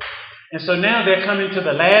 And so now they're coming to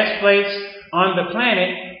the last place on the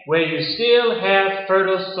planet where you still have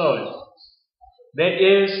fertile soil that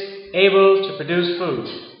is able to produce food.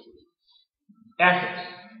 Africa.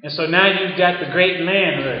 And so now you've got the great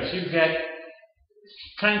land rush. You've got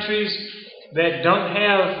countries that don't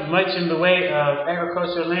have much in the way of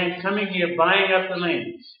agricultural land coming here buying up the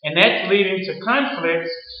land. And that's leading to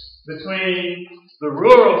conflicts between the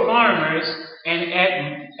rural farmers and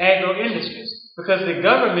agro-industries. Because the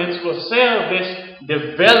governments will sell this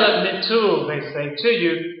development tool, they say, to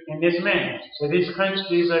you in this manner. So these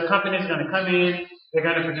companies are going to come in, they're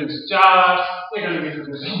going to produce jobs, they're going to be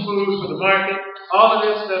producing food for the market. All of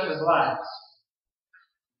this stuff is lies.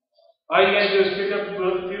 All you got to do is pick up a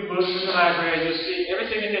few books in the library and you'll see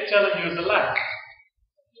everything that they're telling you is a lie.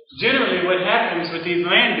 Generally, what happens with these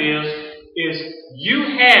land deals is you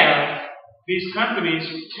have these companies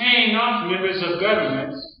paying off members of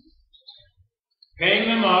governments, paying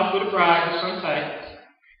them off with a bribe of some type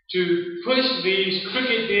to push these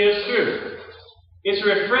crooked deals through. It's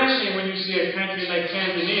refreshing when you see a country like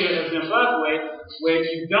Tanzania or Zimbabwe where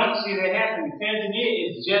you don't see that happening.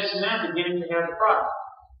 Tanzania is just now beginning to have a problem.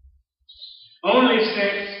 Only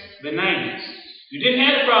since the 90s. You didn't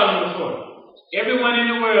have a problem before. Everyone in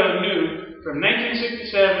the world knew from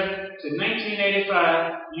 1967 to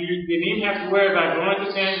 1985, you didn't even have to worry about going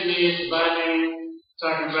to Tanzania to buy land,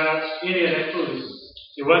 talking about any of that foolishness.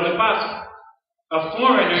 It wasn't possible. A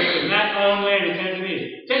foreigner could not own land in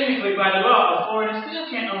Tanzania. Technically, by the law, a foreigner still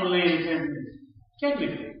can't own land in Tanzania.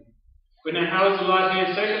 Technically. But now how is the law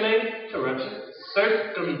being circulated? Corruption.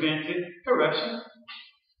 Circumvented corruption.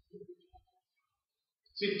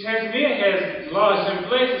 See, Tanzania has laws in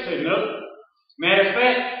place that say no. Matter of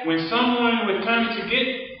fact, when someone would come to get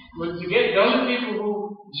the only people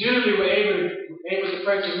who generally were able to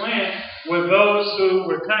purchase land were those who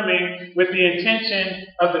were coming with the intention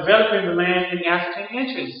of developing the land in African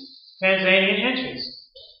interest, Tanzanian interest.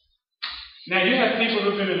 Now you have people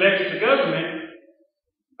who've been elected to government,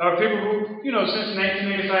 or people who, since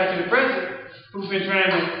 1985 to the present, who've been trying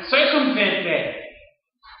to circumvent that.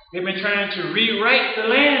 They've been trying to rewrite the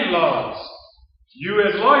land laws. You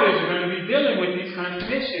as lawyers are going to be dealing with these kinds of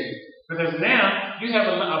issues. Because now you have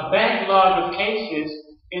a backlog of cases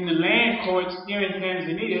in the land courts here in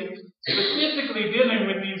Tanzania specifically dealing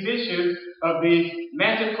with these issues of the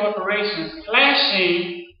massive corporations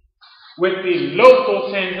clashing with the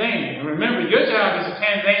local Tanzania. And remember, your job as a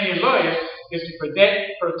Tanzanian lawyer is to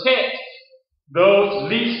protect those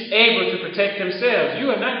least able to protect themselves.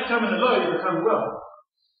 You are not becoming a lawyer to become wealthy.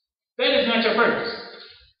 That is not your purpose.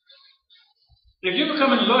 If you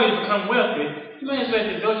become a lawyer to become wealthy, you might as well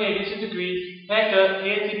just go ahead and get your degree, pack up,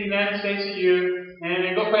 head to the United States a year, and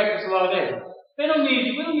then go practice law there. We don't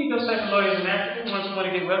need those type of lawyers in Africa once you want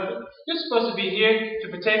to get wealthy. You're supposed to be here to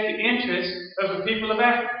protect the interests of the people of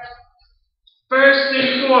Africa. First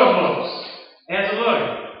and foremost, as a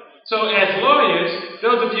lawyer. So as lawyers,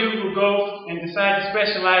 those of you who go and decide to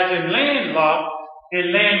specialize in land law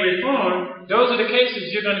and land reform, those are the cases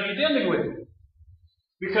you're going to be dealing with.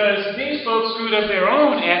 Because these folks screwed up their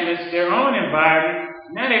own atlas, their own environment.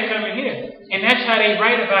 Now they're coming here. And that's how they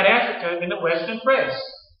write about Africa in the Western press.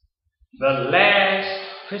 The last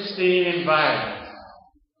pristine environment.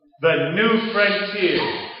 The new frontier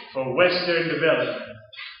for Western development.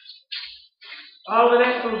 All of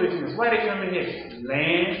that foolishness. Why are they coming here?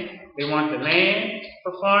 Land. They want the land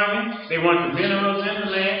for farming. They want the minerals in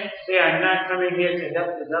the land. They are not coming here to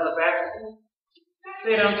help develop Africa.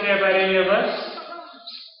 They don't care about any of us.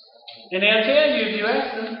 And they'll tell you if you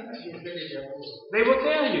ask them. They will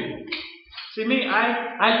tell you. See,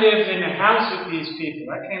 I lived in a house with these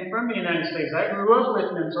people. I came from the United States. I grew up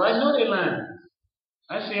with them, so I know their language.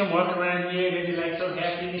 I see them walk around here, they be like so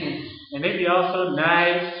happy, and they be all so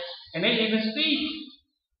nice, and they even speak.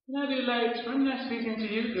 And I be like, I'm not speaking to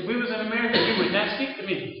you. If we was in America, you would not speak to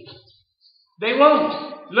me. They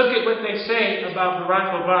won't. Look at what they say about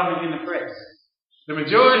Barack Obama in the press. The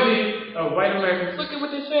majority of white Americans, look at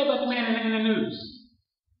what they say about the man in the news.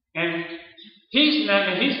 And his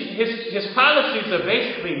policies are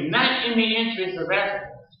basically not in the interest of Africa.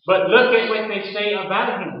 But look at what they say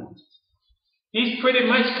about him. He's pretty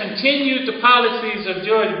much continued the policies of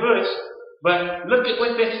George Bush, but look at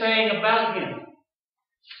what they're saying about him.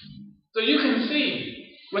 So you can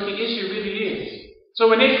see what the issue really is. So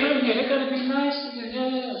when they come here, they're going to be nice to you.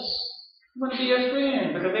 Yes. They want to be your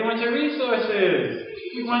friend because they want your resources.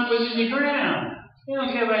 You want what's in your ground. They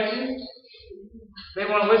don't care about you. They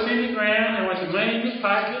want what's in your ground. They want your money in your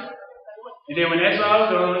pocket. And then when that's all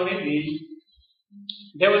gone, they leave.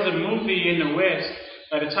 There was a movie in the West.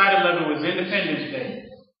 The title of it was Independence Day.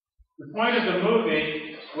 The point of the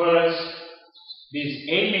movie was these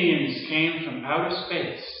aliens came from outer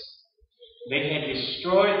space. They had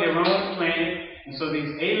destroyed their own planet, and so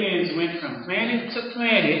these aliens went from planet to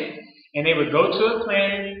planet, and they would go to a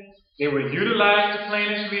planet, they would utilize the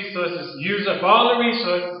planet's resources, use up all the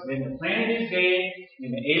resources, then the planet is dead,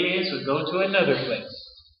 and the aliens would go to another place.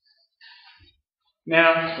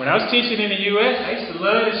 Now, when I was teaching in the U.S., I used to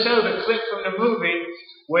love to show the clip from the movie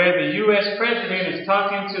where the U.S. president is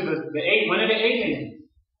talking to one of the aliens.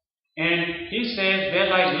 And he says they're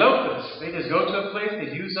like locusts. They just go to a place,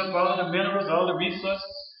 they use up all the minerals, all the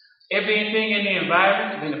resources, everything in the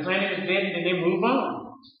environment, then the planet is dead, and then they move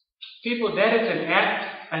on. People, that is an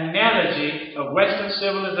analogy of Western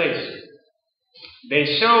civilization. They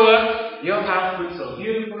show up, your house looks so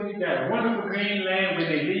beautiful, you got a wonderful green land. When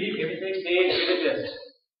they leave, everything's dead in the desert.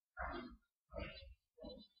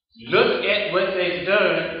 Look at what they've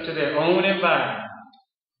done to their own environment.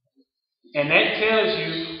 And that tells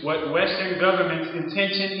you what Western government's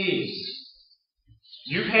intention is.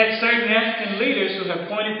 You've had certain African leaders who have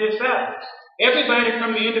pointed this out. Everybody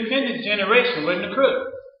from the independence generation wasn't a crook.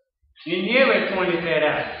 Nyerere pointed that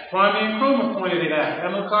out. Kwame Nkrumah pointed it out.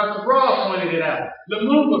 Amilcar Cabral pointed it out.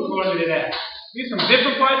 Lumumba pointed it out. These are from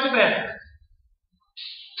different parts of Africa.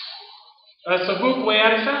 Sobukwe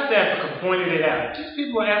out of South Africa pointed it out. These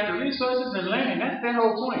people are after resources and land. That's their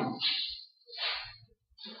whole point.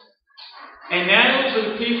 And now those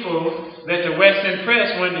are the people that the Western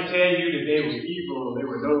press wanted to tell you that they were evil, they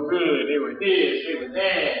were no good, they were this, they were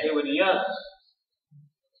that, they were the other.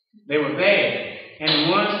 They were bad. And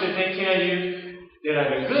the ones that they tell you that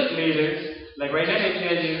are the good leaders, like right now they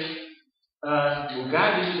tell you,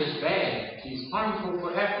 Ngugi is bad. He's harmful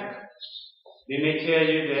for Africa. Then they tell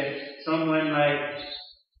you that someone like,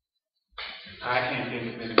 I can't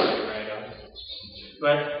think of anybody right off,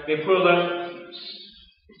 but they pull up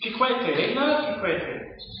Kikwete. They love Kikwete.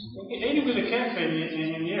 They didn't really care for him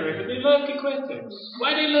in the area, but they love Kikwete.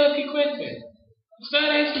 Why they love Kikwete?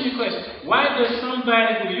 Start asking the question. Why does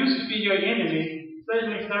somebody who used to be your enemy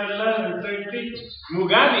suddenly start loving certain people?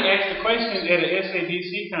 Ngugi asked the question at an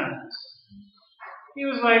SADC conference. He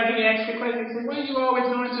was like, he asked the question, he said, why are you always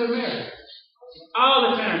going to America?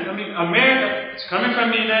 All the time. I mean, America, coming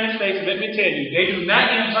from the United States, let me tell you, they do not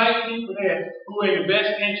invite people there who are in the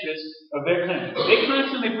best interest of their country. They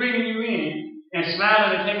constantly bringing you in and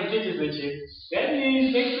smiling and taking pictures with you. That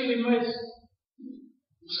means they pretty much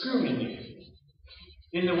screwing you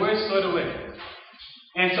in the worst sort of way.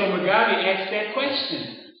 And so Mugabe asked that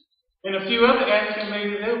question. And a few other African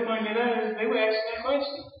ladies, they were pointing it out, they were asking that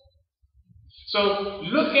question. So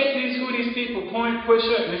look at who these people push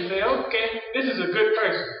up and say, okay, this is a good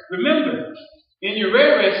person. Remember, in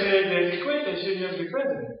Nyerere said that Kikwete should never be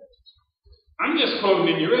president. I'm just quoting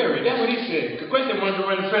in Nyerere. That's what he said. Kikwete wanted to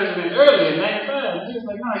run the president early in 95. He was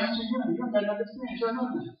like, no, you're too young. You don't got enough experience. You don't know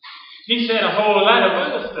that. He said a whole lot of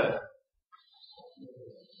other stuff.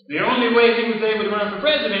 The only way he was able to run for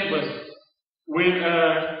president was when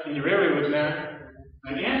Nyerere was now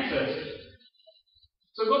an ancestor.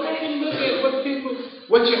 So go back and look at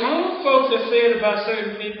what your own folks have said about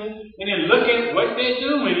certain people, and then look at what they're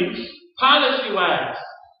doing policy-wise.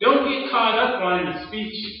 Don't get caught up on the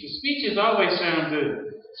speech. The speeches always sound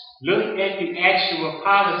good. Look at the actual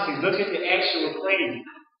policy. Look at the actual plan.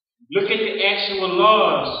 Look at the actual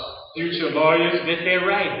laws, future lawyers, that they're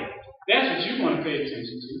writing. That's what you want to pay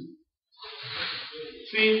attention to.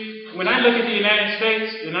 See, when I look at the United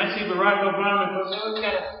States and I see Barack Obama goes, oh, we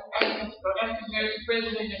got an African-American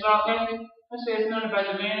president that's all happy, I say it's not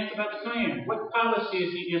about the man, it's about the plan. What policy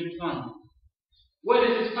is he implementing? What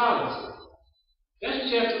is his policy? That's what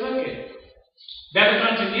you have to look at. That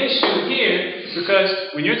becomes an issue here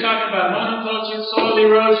because when you're talking about monoculture, soil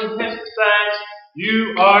erosion, pesticides,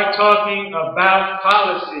 you are talking about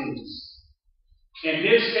policies. In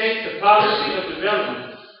this case, the policy of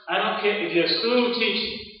development. I don't care if you're a school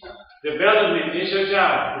teacher, development is your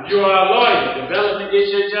job. If you are a lawyer, development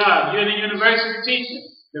is your job. You're in a university teaching,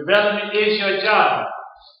 development is your job.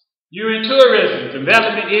 You're in tourism,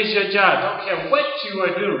 development is your job. Don't care what you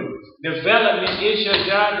are doing, development is your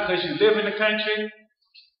job because you live in the country.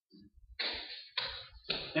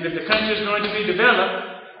 And if the country is going to be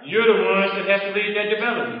developed, you're the ones that have to lead that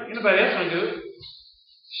development. Anybody else going to do it?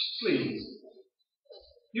 Please.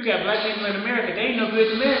 You got black people in America, they ain't no good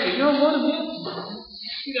in America. You don't want them here.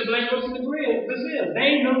 You got black folks in Brazil, they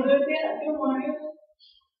ain't no good there. They don't want them here.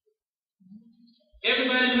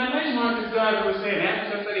 Everybody in my life, Marcus Garvey was saying,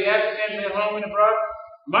 Africa for the Africans at home and abroad.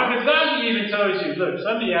 Marcus Garvey even told you, look,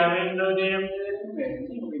 some of y'all ain't no damn good in America.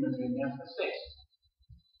 You don't be no good in Africa.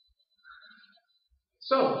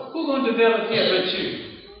 So, who's going to develop here but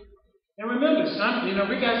you? And remember,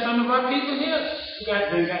 we got some of our people here.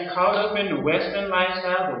 They got caught up in the Western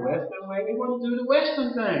lifestyle, the Western way. They want to do the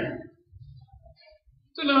Western thing.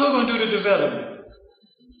 So now who's going to do the development?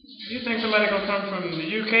 You think somebody going to come from the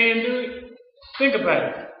UK and do it? Think about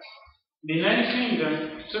it. The United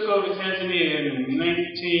Kingdom took over Tanzania in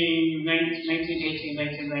 1918,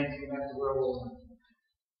 1919 after World War I.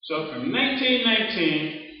 So from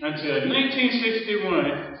 1919 until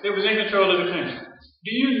 1961, they was in control of the country. Do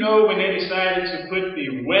you know when they decided to put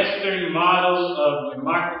the Western model of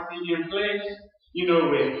democracy in place? You know,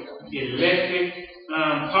 with elected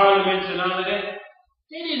parliaments and all of that?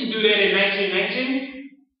 They didn't do that in 1919.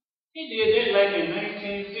 They did that like in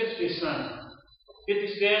 1950-something.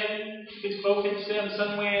 57, 54, 57,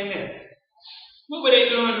 somewhere in there. What were they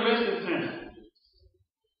doing the rest of the time?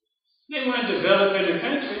 They weren't developing the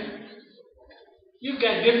country. You've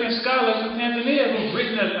got different scholars from Tanzania who've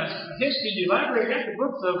written a history. Your library got the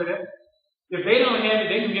books over there. If they don't have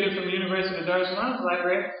it, they can get it from the University of Dar es Salaam's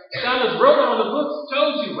library. Scholars wrote all the books,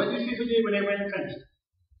 told you what these people did when they were in the country.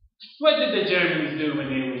 What did the Germans do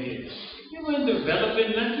when they were here? They weren't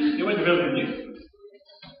developing nothing. They weren't developing you.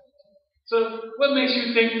 So what makes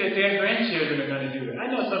you think that their grandchildren are going to do it? I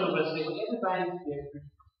know some of us say, well, everybody's different.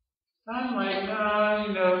 I'm like,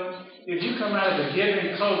 no, if you come out of a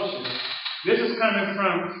given culture, this is coming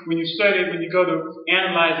from when you go to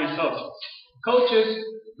analyzing culture. Cultures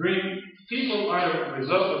people are the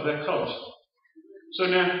result of their culture. So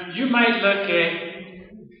now, you might look at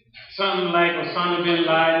something like Osama bin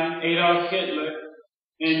Laden, Adolf Hitler,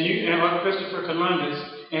 or Christopher Columbus,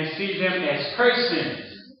 and see them as persons.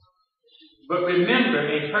 But remember,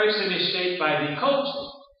 a person is shaped by the culture.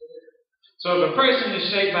 So if a person is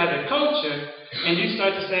shaped by the culture, and you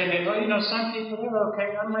start to say that, some people, they're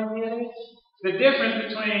okay, I'm like, yeah, the difference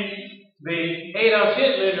between the Adolf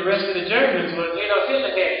Hitler and the rest of the Germans was Adolf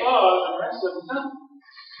Hitler had flaws and the rest of them don't.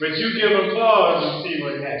 But you give them flaws and see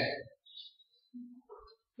what happens.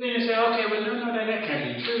 Then you say, okay, well, no, that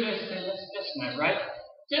can't be true. That's not right.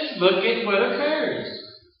 Just look at what occurs.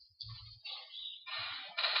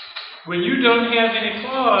 When you don't have any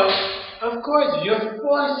flaws, of course, you're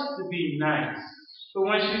forced to be nice. But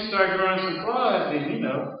once you start growing some flaws, then, you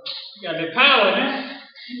got the power now.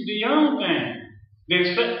 You can do your own thing.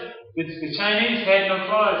 The Chinese had no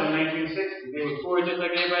flaws in 1960. They were poor just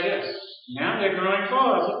like everybody else. Now they're growing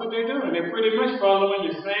flaws. Look what they're doing. They're pretty much following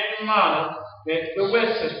the same model that the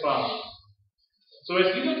West has followed. So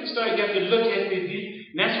as you have to look at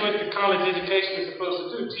and that's what the college education is supposed to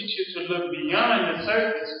do. Teach you to look beyond the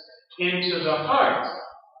surface into the heart.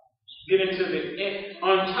 Get into the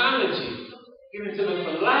ontology. Get into the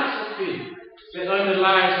philosophy that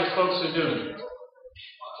underlies what folks are doing.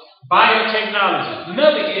 Biotechnology,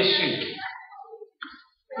 another issue.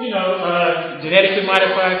 Genetically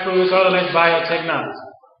modified foods, all of that's biotechnology.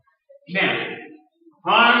 Now,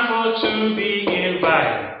 harmful to the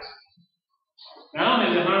environment. Not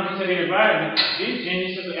only is it harmful to the environment, these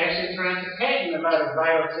geniuses are actually trying to patent a lot of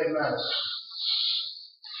biotechnology.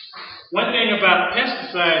 One thing about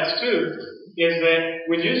pesticides, too, is that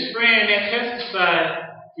when you're spraying that pesticide,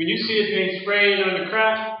 when you see it being sprayed on the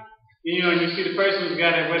crop, and you see the person who's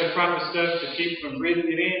got to wear the proper stuff to keep from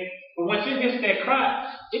breathing it in. But once it hits that crop,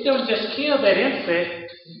 it don't just kill that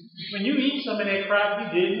insect. When you eat some of that crop, you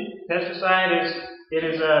didn't. Pesticide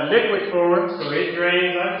is a liquid form, so it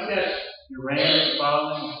drains out the chest. The rain is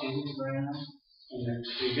falling, it's hitting the ground, and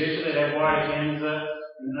eventually that water ends up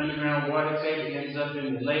in the underground water table, it ends up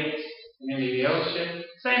in the lakes and in the ocean.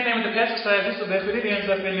 Same thing with the pesticides, this is liquid, it ends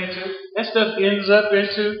up in there too. That stuff ends up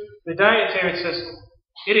into the dietary system.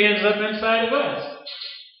 It ends up inside of us.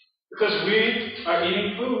 Because we are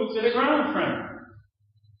eating foods that are grown from it.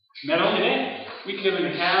 Not only that, we're killing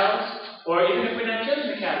the cows, or even if we're not killing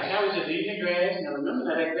the cows are just eating the grass. Now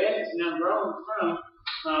remember that grass is now grown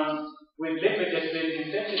from with liquid that's been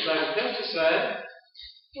infected by the pesticide.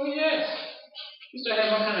 Well, yes. You start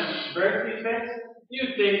having all kind of birth defects.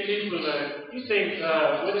 You think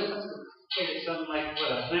something like,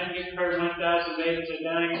 100 per 1,000 babies are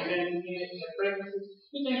dying in pregnancy?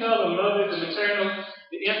 You think all the mothers, the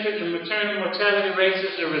infant and maternal mortality rates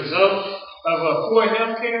is the result of poor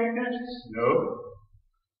health care in countries? No.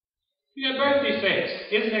 You got birth defects.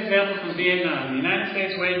 Here's an example from Vietnam. The United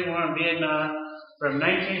States waged war in Vietnam from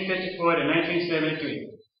 1954 to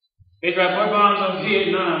 1973. They dropped more bombs on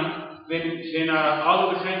Vietnam than all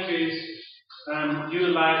of the countries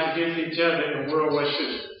utilized against each other in World War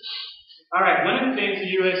II. All right, one of the things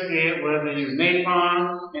the U.S. did was they used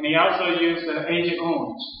napalm, and they also used Agent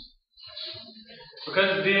Orange.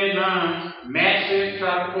 Because of Vietnam, massive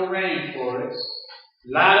tropical rainforest,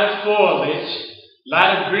 a lot of foliage, a lot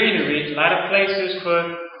of greenery, a lot of places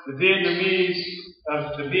for the Vietnamese,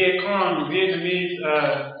 the Viet Cong, the Vietnamese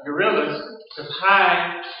guerrillas to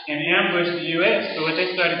hide and ambush the U.S. So what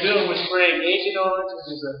they started doing was spraying Agent Orange,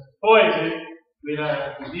 which is a poison with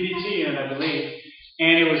DDT in it, I believe,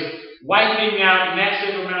 and it was wiping out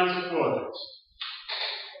massive amounts of foliage.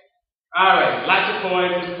 Alright, lots of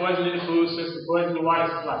poison in the food system, poison in the water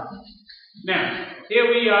supply. Now, here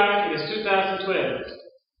we are, it's 2012.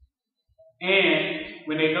 And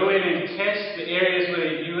when they go in and test the areas where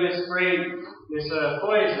the U.S. sprayed this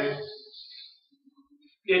poison,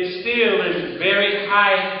 it still is very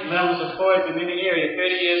high levels of poison in the area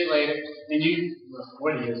 30 years later, and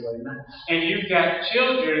 40 years later now. And you've got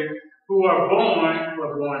children who are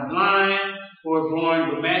born blind, who are born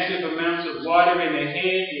with massive amounts of water in their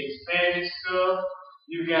head, the expanded skull.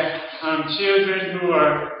 You've got children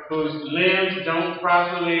whose limbs don't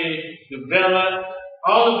properly develop.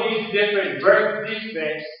 All of these different birth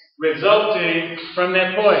defects resulting from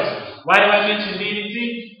that poison. Why do I mention DDT?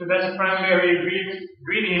 Because that's a primary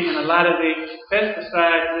ingredient in a lot of the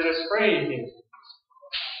pesticides that are sprayed here.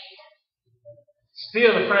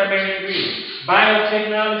 Still the primary ingredient.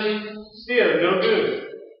 Biotechnology, still no good.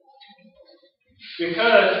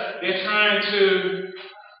 Because they're trying to,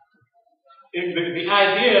 the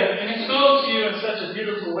idea, and it's sold to you in such a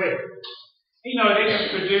beautiful way. They can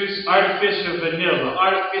produce artificial vanilla,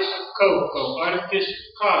 artificial cocoa, artificial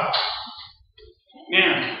coffee.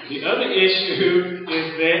 Now, the other issue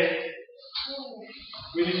is that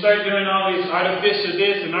when you start doing all these artificial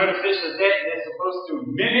this and artificial that that's supposed to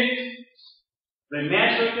mimic the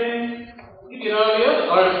natural thing, you get all the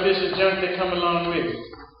other artificial junk that come along with it.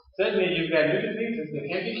 Suddenly you've got new diseases that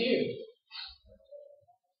can't be cured.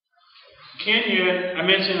 Kenya, I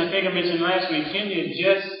think I mentioned last week, Kenya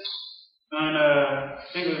just on, I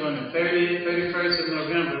think it was on the 31st of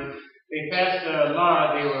November, they passed a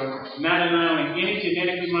law. They were not allowing any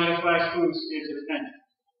genetically modified foods into the country.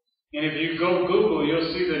 And if you go Google,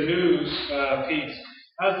 you'll see the news piece.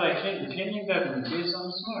 I was like, the Kenyan government did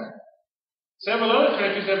something smart. Several other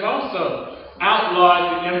countries have also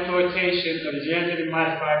outlawed the importation of genetically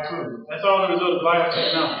modified food. That's all the result of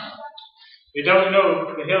biotechnology. They don't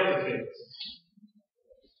know the health effects.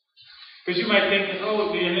 Because you might think,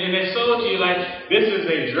 and they sold you like, this is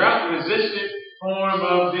a drought-resistant form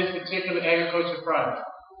of this particular agriculture product.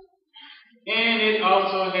 And it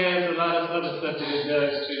also has a lot of other stuff that it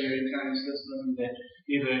does to your internal system that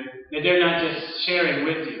they're not just sharing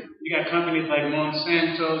with you. You got companies like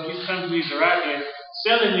Monsanto. These companies are out there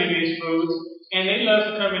selling you these foods, and they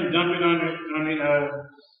love to come and dump it on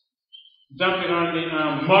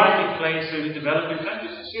the marketplace in the developing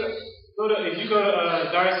countries. Sure. If you go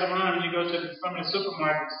to Dar es Salaam, you go to some of the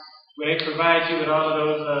supermarkets where they provide you with all of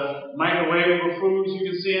those microwavable foods you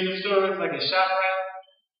can see in the stores, like a ShopRite.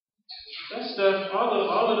 That stuff,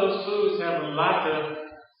 all of those foods have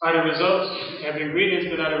have ingredients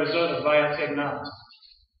that are the result of biotechnology,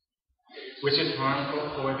 which is harmful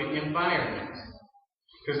for the environment.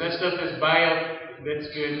 Because that stuff that's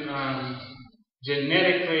been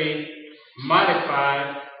genetically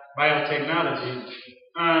modified biotechnology,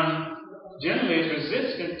 generally is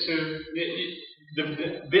resistant to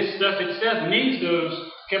this stuff itself needs those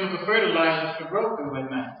chemical fertilizers for growth and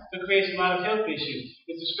whatnot. So it creates a lot of health issues.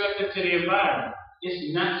 It's destructive to the environment.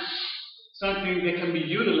 It's not something that can be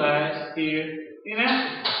utilized here in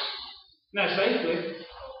Africa. Not safely.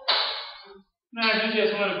 Now, if you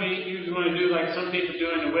just want to do like some people do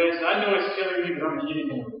in the West, I know it's killing you, but I'm eating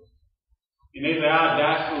it. And they say, I'll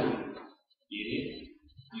die food. Idiot.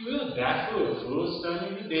 You will die food. Full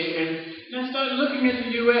stomach, you dead. And now start looking at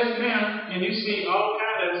the U.S. now, and you see all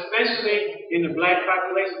kinds of, especially in the black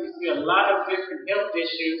population, you see a lot of different health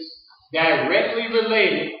issues directly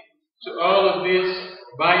related to all of this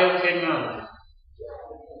biotechnology.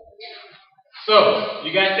 So,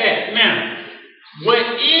 you got that. Now,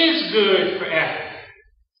 what is good for Africa?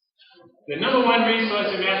 The number one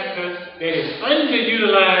resource in Africa that is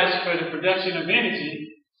underutilized for the production of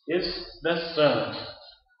energy is the sun.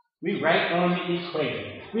 We right on the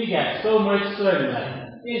equator. We got so much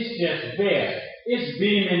sunlight. It's just there. It's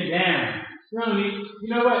beaming down. You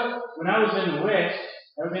know what? When I was in the West,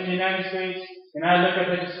 I was in the United States, and I look up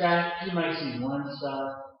at the sky, you might see one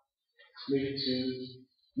star, maybe two.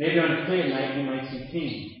 Maybe on a clear night, you might see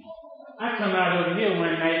 10. I come out over here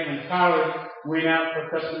one night when power went out for a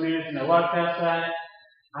couple of minutes, and I walked outside.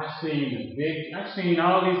 I seen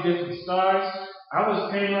all these different stars. I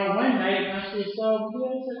was came on one night and I see a star over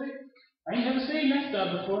here. I said, wait, I ain't never seen that star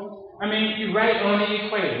before. I mean, you're right on the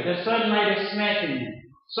equator. The sunlight is smacking you.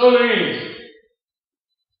 Solar energy.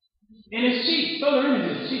 And it's cheap. Solar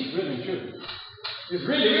energy is cheap, really and true. It's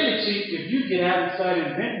really, really cheap if you get out and start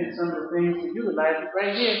inventing some of the things to utilize it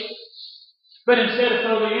right here. But instead of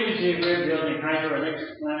solar energy, we're building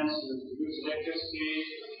hydroelectric plants to produce electricity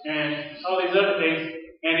and all these other things.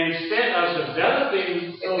 And instead of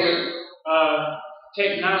developing solar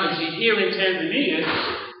technology here in Tanzania,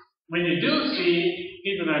 when you do see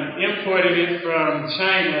people are importing it from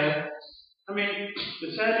China, I mean,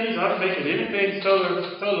 the Chinese are making anything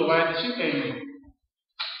solar-wise that you can't make.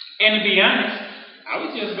 And to be honest, I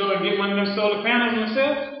would just go and get one of them solar panels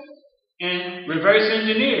myself and reverse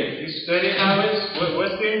engineer it. You study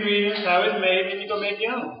what's the ingredients, how it's made, and you go make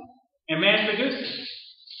your own and mass produce it.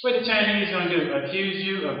 What the Chinese going to do? Accuse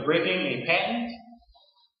you of breaking a patent?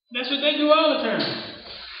 That's what they do all the time.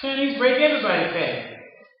 Chinese break everybody's patent.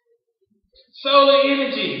 Solar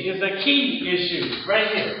energy is a key issue right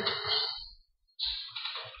here.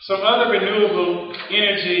 Some other renewable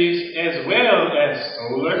energies as well as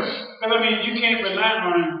solar. Because, I mean, you can't rely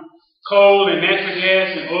on coal and natural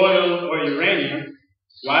gas and oil or uranium.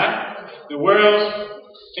 Why? The world,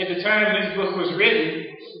 at the time this book was written,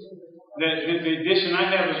 the edition I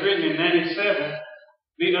have was written in 97,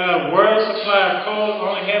 the world supply of coal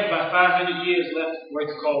only has about 500 years left worth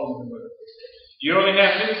of coal in the world. You only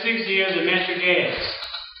have 56 years of natural gas,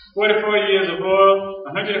 44 years of oil,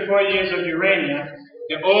 104 years of uranium.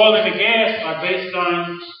 The oil and the gas are based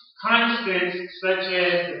on constants such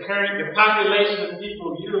as the population of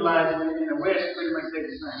people utilizing it in the West pretty much stay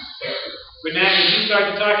the same. But now if you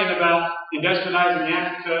start talking about industrializing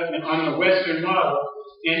Africa and on the Western model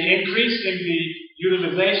and increasing the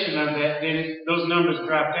utilization of that, then those numbers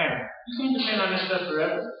drop down. You can't depend on that stuff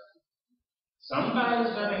forever.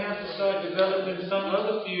 Somebody's going to have to start developing some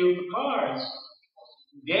other fuel for cars.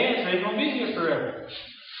 Gas ain't going to be here forever.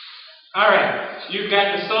 All right, you've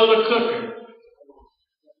got the solar cooker,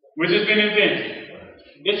 which has been invented.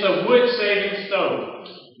 It's a wood-saving stove.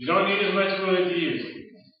 You don't need as much wood to use it.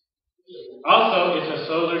 Also, it's a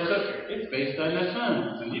solar cooker. It's based on the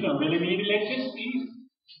sun, so you don't really need electricity.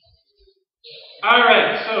 All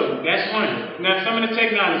right, so that's one. Now, some of the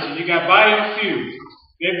technology. You got biofuels.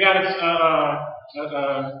 They've got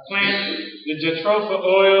a plant, the jatropha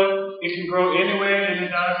oil. It can grow anywhere in the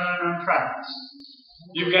doggone tropics.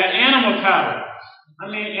 You've got animal power. I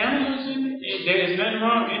mean, animals, there is nothing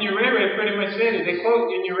wrong. Nyerere pretty much said it. They quote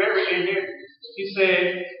Nyerere in here. He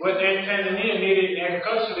said, what Tanzania needed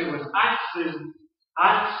agriculturally was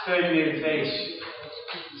oxygenation.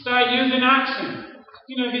 Start using oxen.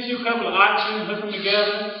 You know, get you a couple of oxen, hook them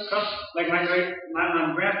together. Like my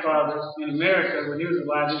grandfather in America, when he was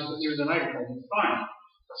alive, he was an agriculture farm.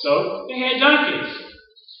 So they had donkeys.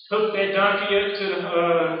 Hooked that donkey up to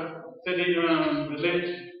the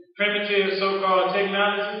primitive so-called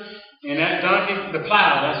technology, and that donkey, the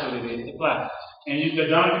plow, that's what it is, the plow. And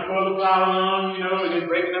the donkey pull the plow along, you know, and then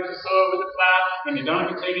breaking up the soil with the plow, and the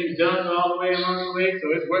donkey taking dung all the way along the way,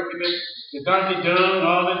 so it's working the donkey dung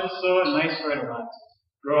all in the soil, nice fertilizer.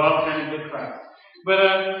 Grow all kinds of good crops. But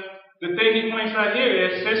the thing he points out here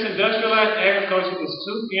is, since industrialized agriculture is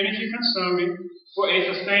too energy consuming for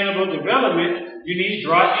a sustainable development, you need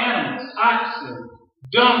draught animals, oxen,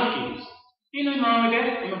 donkeys. Ain't nothing wrong with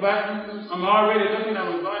that. I'm already looking. I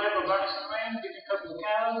was going up and buying some land, getting a couple of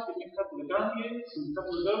cows, getting a couple of donkeys, and a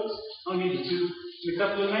couple of goats. I don't need a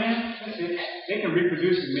couple of land. That's it. They can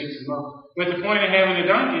reproduce and make some more. But the point of having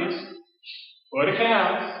the donkeys or the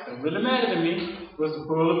cows, that really mattered to me, was to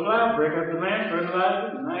pull the plow, break up the land,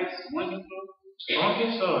 fertilize it, nice, wonderful,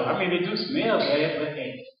 funky soil. I mean, they do smell bad, but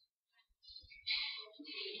hey.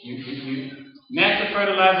 Natural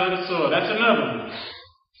fertilizer of the soil. That's another one.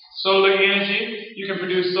 Solar energy, you can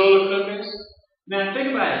produce solar cookers. Now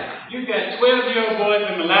think about it. You've got 12-year-old boys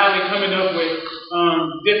in Malawi coming up with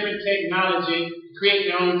different technology, create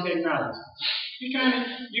their own technology. You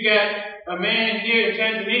got a man here in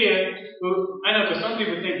Tanzania who, I know because some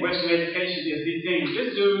people think Western education is the thing.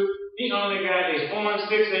 This dude, he only got a Form 6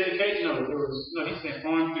 education. No, he said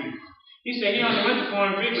Form 3. He said he only went to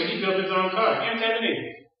Form 3, but he built his own car here in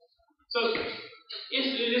Tanzania. So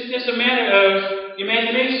it's just a matter of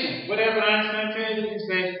imagination. Whatever Einstein tells you, he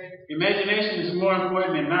said, imagination is more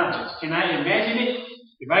important than knowledge. Can I imagine it?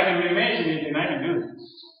 If I can imagine it, then I can do it.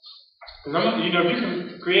 Because if you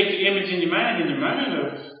can create the image in your mind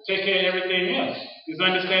will take care of everything else. It's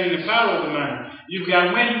understanding the power of the mind. You've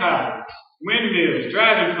got wind power, windmills,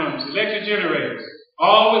 driving pumps, electric generators,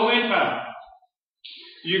 all with wind power.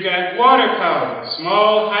 You got water power.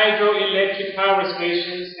 Small hydroelectric power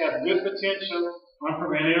stations have good potential on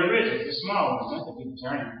perennial ridges. The small ones, not the big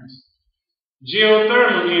giant ones.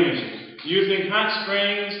 Geothermal energy, using hot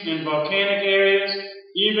springs in volcanic areas,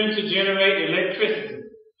 even to generate electricity.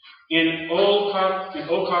 In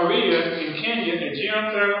Okaria, in Kenya, a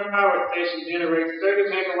geothermal power station generates 30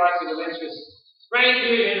 megawatts of electricity. Right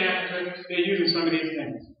here in Africa, they're using some of these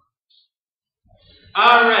things.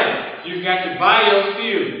 All right, you've got the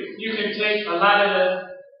biofuel. You can take a lot of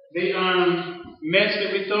the mess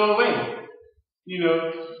that we throw away. You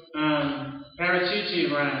know,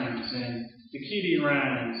 Patrice rinds and the kitty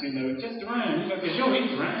rinds, just the rinds, because you don't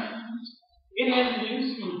eat the rinds. It has to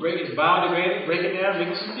use, you can break it, biodegrade it, break it down, make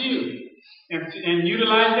it some fuel. And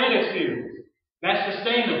utilize that as fuel. That's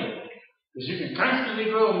sustainable. Because you can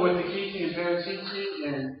constantly grow more Tikiti and Patrice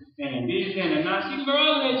and Indica and Nasi. You can grow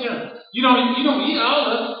all of that junk. You don't eat all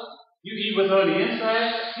of it. You eat what's on the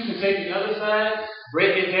inside. You can take the other side,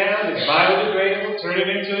 break it down, it's biodegradable, turn it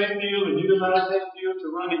into a fuel, and utilize that fuel to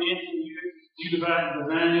run the engine you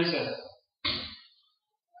design yourself.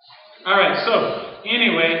 All right, so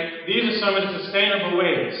anyway, these are some of the sustainable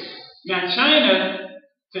ways. Now, China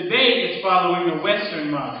today is following the Western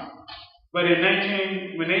model, but when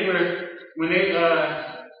they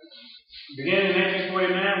began in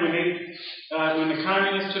 1949, when the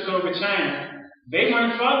communists took over China, they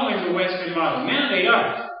weren't following the Western model. Now they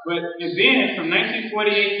are. But then, from 1948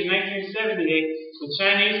 to 1978, the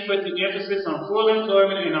Chinese put the emphasis on full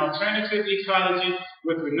employment and alternative ecology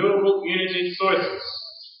with renewable energy sources.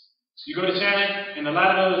 You go to China, and a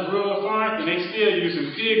lot of those rural farms, and they still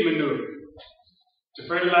using pig manure to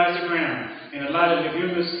fertilize the ground, and a lot of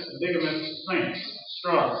leguminous plants,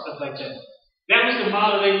 straw, stuff like that. That was the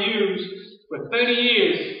model they used for 30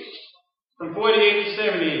 years, from 48 to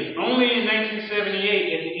 78. Only in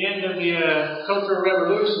 1978, at the end of the Cultural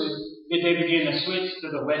Revolution, did they begin to switch to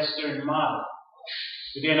the Western model.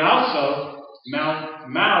 But then also,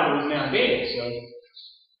 Mao was now dead, so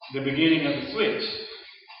the beginning of the switch.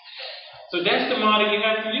 So that's the model you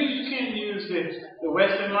have to use. You can't use the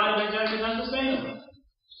Western model that just is unsustainable.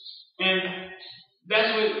 And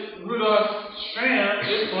that's what Rudolf Staham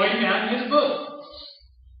is pointing out in his book.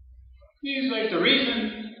 He's like, the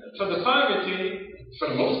reason for the poverty, for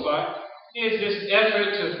the most part, is this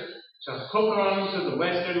effort to hook on to the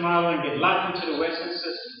Western model and get locked into the Western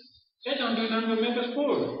system. That don't do nothing but make us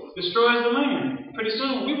poor. Destroys the land. Pretty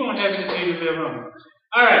soon, we won't have anything to live on.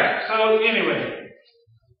 All right, so anyway.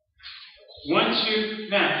 What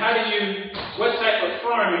type of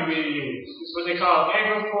farming do you use? It's what they call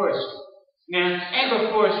agroforestry. Now,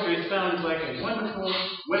 agroforestry sounds like a wonderful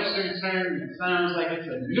Western term. It sounds like it's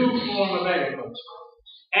a new form of agriculture.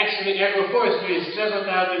 Actually, agroforestry is several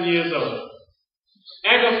thousand years old.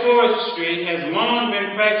 Agroforestry has long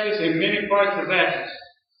been practiced in many parts of Africa,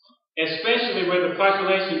 especially where the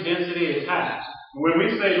population density is high. When we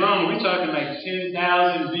say long, we're talking like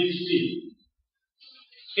 10,000 BC.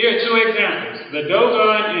 Here are two examples. The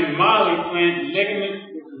Dogon and Mali plant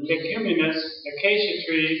leguminous acacia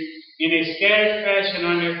trees in a scattered fashion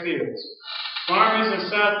on their fields. Farmers in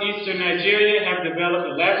southeastern Nigeria have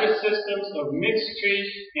developed elaborate systems of mixed tree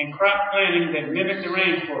and crop planting that mimic the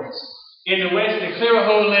rainforest. In the West, they clear a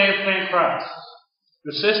whole land and plant crops.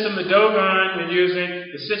 The system the Dogon are using,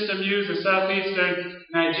 the system used in southeastern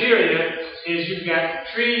Nigeria, is you've got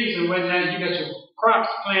trees and whatnot, you've got your crops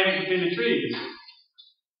planted within the trees.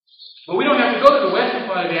 But we don't have to go to the western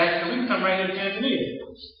part of Africa, we can come right here to Tanzania.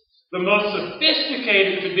 The most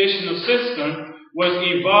sophisticated traditional system was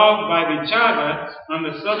evolved by the Chaga on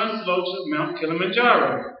the southern slopes of Mount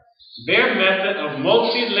Kilimanjaro. Their method of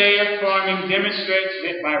multi-layer farming demonstrates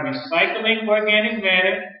that by recycling organic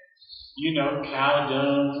matter, cow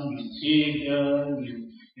dung, and pig dung,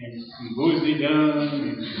 and boozy dung,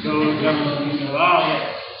 and goat dung, all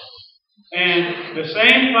that. And the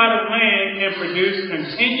same plot of land can produce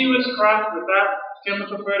continuous crops without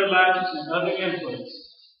chemical fertilizers and other inputs.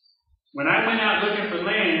 When I went out looking for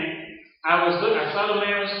land, I saw the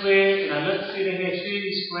land was cleared, and I looked to see they had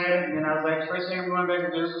trees planted, and then I was like, first thing I'm going back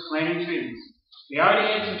to do is planting trees. They already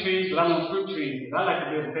had some trees, but I want fruit trees. I like to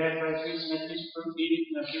build a pathway trees, and then fruit, eat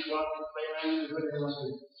it, keep walking, play around, do whatever they want to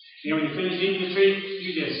do. And when you finish eating the tree,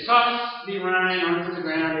 you just toss the rind onto the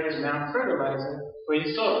ground. It is now fertilizer for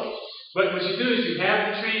your soil. But what you do is you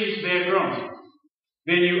have the trees there growing.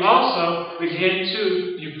 Then you also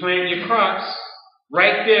you plant your crops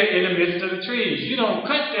right there in the midst of the trees. You don't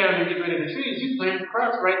cut down and get rid of the trees. You plant the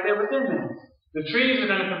crops right there within them. The trees are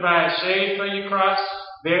going to provide shade for your crops.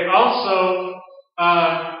 They're also,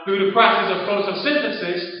 through the process of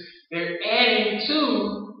photosynthesis, they're adding to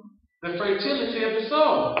the fertility of the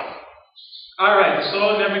soil. All right, the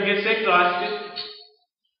soil never gets exhausted.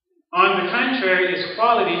 On the contrary, its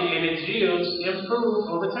quality and its yields improve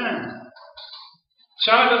over time.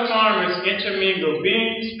 Chaga farmers intermingle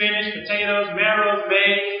beans, spinach, potatoes, marrows,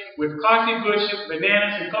 maize with coffee bushes,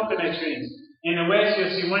 bananas, and coconut trees. In the West,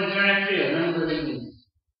 you'll see one giant field, none but beans.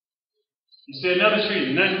 You see another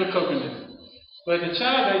tree, nothing but coconut. But the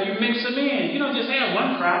Chaga, you mix them in. You don't just have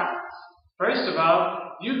one crop. First of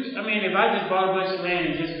all, if I just bought a bunch of land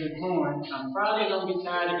and just did corn, I'm probably going to be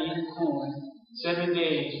tired of eating corn 7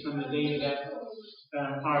 days from the day that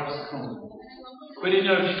I harvest corn. But if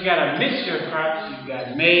you've got a mixture of crops, you've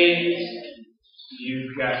got maize,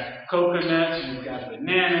 you've got coconuts, you've got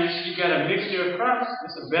bananas, you've got a mixture of crops.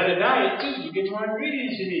 It's a better diet too. You get more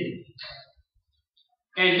ingredients you need.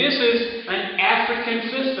 And this is an African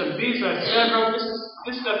system. This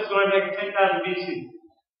stuff is going back to 10,000 BC.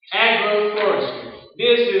 Agroforestry.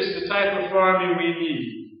 This is the type of farming we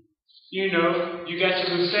need. You got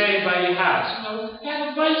your Lucerne by your house.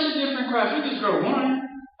 Have a bunch of different crops. You just grow one.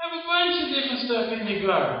 Have a bunch of different stuff in your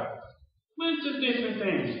garden. Bunch of different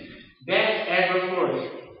things. That's agroforestry.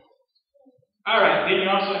 Alright, then you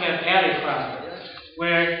also have alley cropping.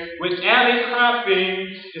 Where with alley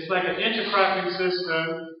cropping, it's like an intercropping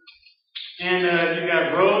system. And you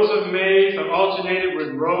got rows of maize are alternated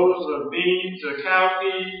with rows of beans or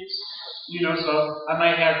cowpeas. So I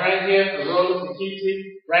might have right here a row of tikiti,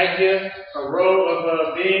 right here a row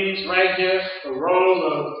of beans, right here a row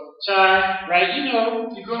of chai, right?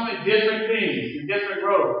 You're growing different things in different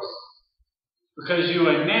rows because you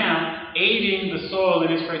are now aiding the soil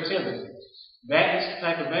in its fertility. That is the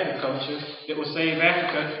type of agriculture that will save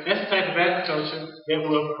Africa. That's the type of agriculture that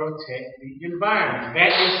will protect the environment.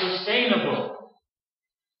 That is sustainable.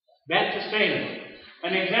 That's sustainable.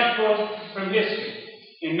 An example from history.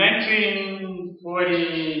 In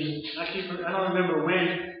 1940, I don't remember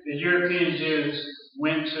when the European Jews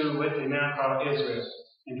went to what they now call Israel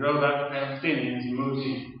and drove out the Palestinians and moved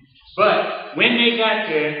in. But when they got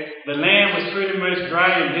there, the land was pretty much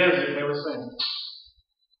dry and desert, they were saying,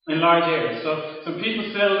 in large areas. So some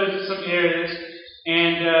people settled into some areas,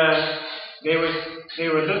 and they were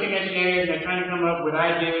looking at the areas and trying to come up with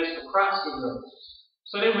ideas for crops to grow.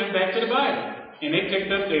 So they went back to the Bible. And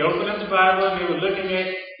they opened up the Bible, and they were looking at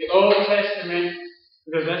the Old Testament,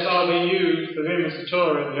 because that's all they used, for them was the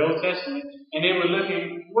Torah, the Old Testament, and they were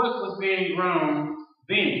looking what was being grown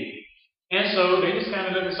then. And so they just kind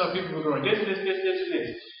of looked and saw people were growing this, and this.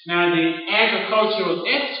 Now the agricultural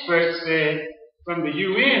experts said, from the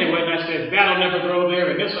UN and whatnot, said that'll never grow there,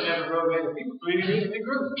 and this will never grow there. The people believed it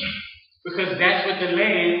grew. Because that's what the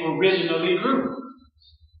land originally grew.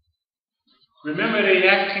 Remember the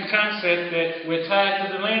African concept that we're tied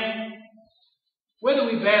to the land? Where do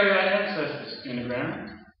we bury our ancestors? In the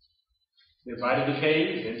ground. Their body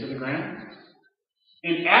decays into the ground.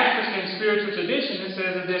 In African spiritual tradition, it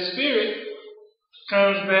says that their spirit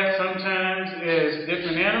comes back sometimes as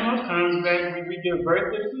different animals, comes back when we give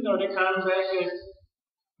birth to them. They come back as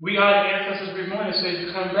we are the ancestors we're born. It says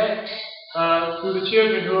you come back through the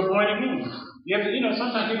children who are born again.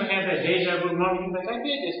 Sometimes people have that deja vu moment. You're like, I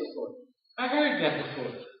did this before. I heard that before.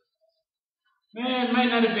 Man, it might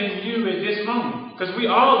not have been you at this moment, because we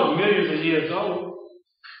all are millions of years old.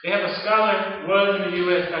 They have a scholar, was in the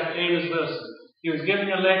U.S., Dr. Amos. He was giving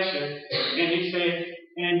a lecture, and he said,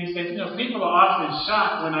 people are often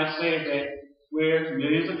shocked when I say that we're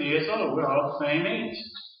millions of years old. We're all the same age.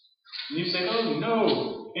 And you say, oh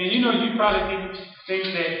no. And you probably think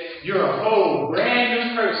that you're a whole brand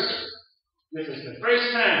new person. This is the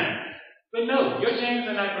first time. But no, your genes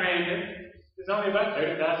are not brand new. There's only about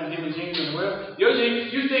 30,000 different genes in the world. Your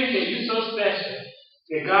genes, you think that you're so special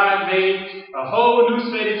that God made a whole new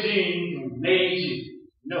set of genes and made you.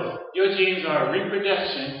 No, your genes are a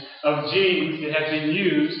reproduction of genes that have been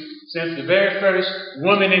used since the very first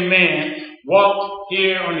woman and man walked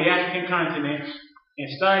here on the African continent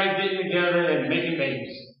and started getting together and making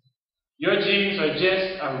babies. Your genes are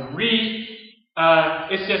just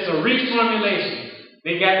it's just a reformulation.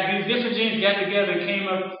 These different genes got together and came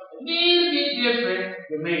up a little bit different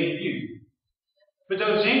that made you. But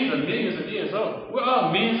those genes are millions of years old. We're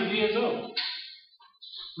all millions of years old.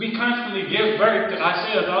 We constantly give birth to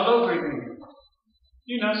ourselves all over again.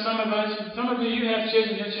 Some of you, you have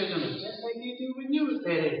children, your children are just like you do when you was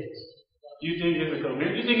that age. You think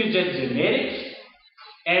it's just genetics?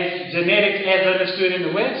 As genetics as understood in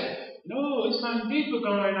the West? No, it's something deeper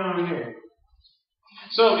going on here.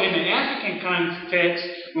 So in the African context,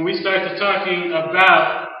 when we start to talking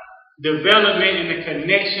about development and the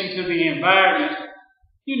connection to the environment,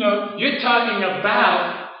 you're talking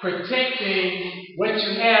about protecting what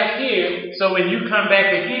you have here, so when you come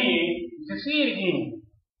back again, you can see it again.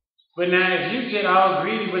 But now if you get all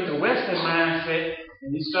greedy with the Western mindset,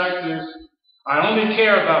 and you start to, I only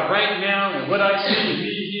care about right now and what I see to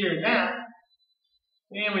be here now,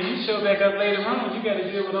 then when you show back up later on, you got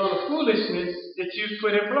to deal with all the foolishness that you've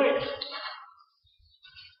put in place.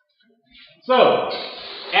 So,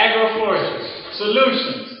 agroforestry,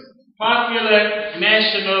 solutions, popular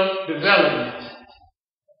national development,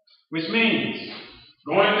 which means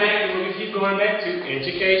going back to what we keep going back to,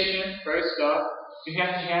 education, first off, you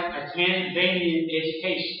have to have a Tanzanian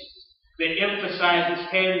education that emphasizes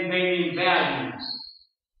Tanzanian values.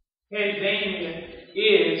 Tanzania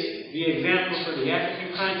is the example for the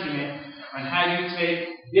African continent on how you take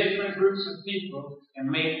different groups of people and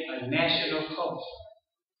make a national culture.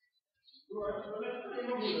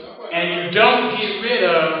 And you don't get rid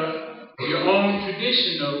of your own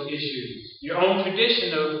traditional issues, your own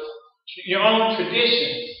traditions.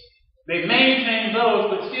 They maintain those,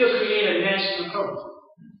 but still create a national culture.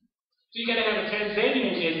 So you got to have a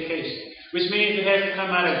Tanzanian education, which means it has to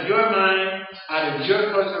come out of your mind, out of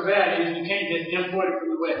your cultural values. You can't just import it from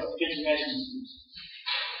the West, international schools.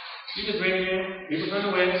 You just bring in people from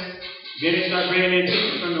the West, then they start bringing in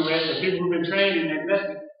teachers from the West, or people who've been trained in that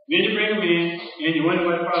method. Then you bring them in, and you wonder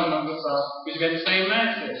what the problem is solved, because you got the same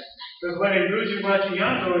mindset. Because what Ngugi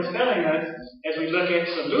Thiongo is telling us, as we look at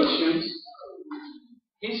solutions,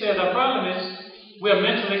 he says our problem is we're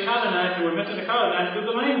mentally colonized, and we're mentally colonized through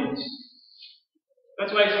the language.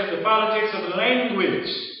 That's why he says the politics of the language.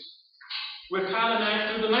 We're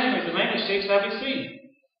colonized through the language. The language shapes how we see.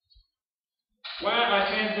 Why are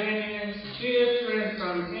Tanzanians different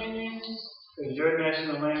from Kenyans? Because your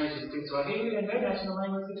national language is Kiswahili and their national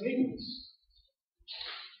language is English.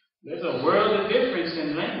 There's a world of difference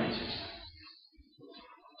in languages.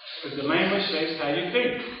 But the language shapes how you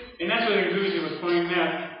think. And that's what Ngugi was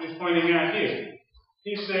pointing out here.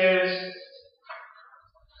 He says,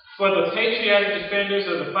 for the patriotic defenders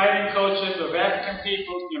of the fighting cultures of African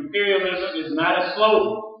peoples, imperialism is not a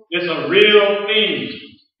slogan. It's a real thing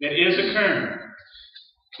that is occurring.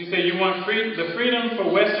 He said you want the freedom for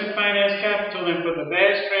Western finance capital and for the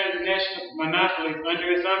vast transnational monopolies under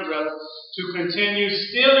its umbrella to continue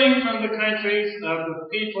stealing from the countries of the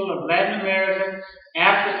people of Latin America,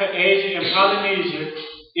 Africa, Asia, and Polynesia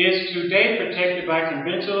is today protected by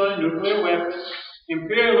conventional and nuclear weapons.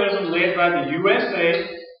 Imperialism led by the USA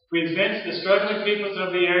presents the struggling peoples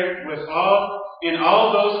of the earth with all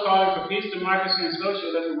those calling for peace, democracy, and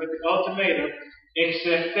socialism with the ultimatum,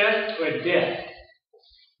 except theft or death.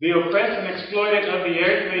 The oppressed and exploited of the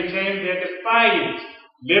earth maintain their defiance,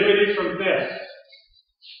 liberty from theft.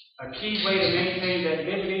 A key way to maintain that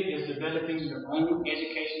liberty is developing your own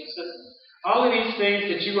educational system. All of these things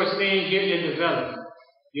that you are seeing here in development,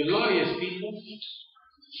 you're lawyers, people.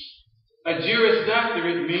 A Juris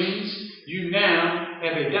Doctorate means you now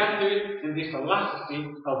have a doctorate in the philosophy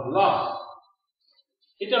of law.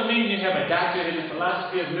 It don't mean you have a doctorate in the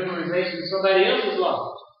philosophy of memorization of somebody else's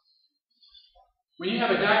law. When you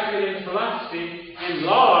have a doctorate in philosophy and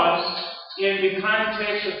laws in the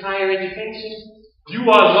context of higher education, you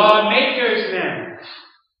are lawmakers now.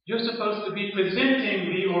 You're supposed to be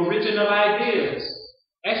presenting the original ideas.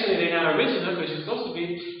 Actually, they're not original because you're supposed to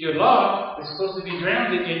be, your law is supposed to be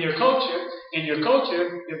grounded in your culture, and your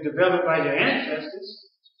culture is developed by your ancestors.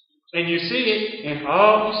 And you see it in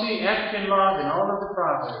African laws in all of the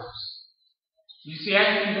proverbs. You see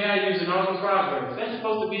African values in all the proverbs. That's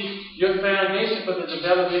supposed to be your foundation for the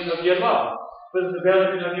development of your law, for the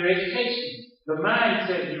development of your education, the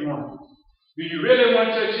mindset you want. Do you really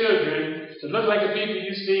want your children to look like the people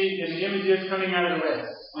you see in the images coming out of the West,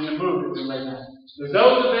 in the movies and like that? Because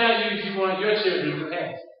those are the values you want your children to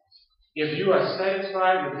have. If you are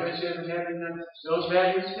satisfied with your children having those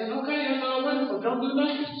values, then okay, that's all wonderful. Don't do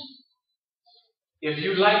nothing. If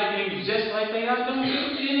you like things just like they are, don't do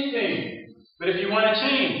anything. But if you want to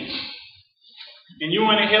change, and you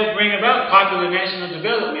want to help bring about popular national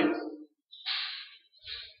development,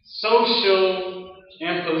 social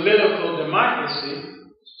and political democracy,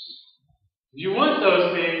 if you want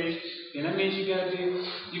those things, then that means you got to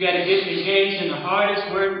get engaged in the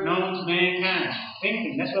hardest work known to mankind.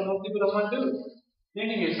 Thinking. That's what most people don't want to do.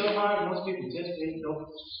 Thinking is so hard, most people just don't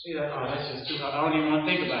say that, oh, that's just too hard. I don't even want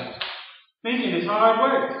to think about it. Thinking is hard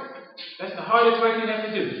work. That's the hardest work you have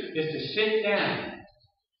to do, is to sit down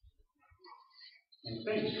and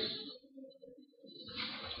think.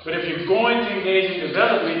 But if you're going to engage in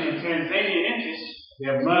development in Tanzanian interests,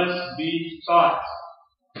 there must be thought.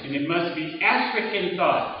 And it must be African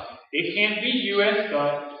thought. It can't be U.S.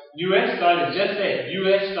 thought. U.S. thought is just that,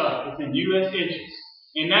 U.S. thought. It's in U.S. interest.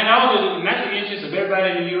 And not the interest of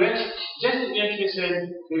everybody in the U.S., just the interest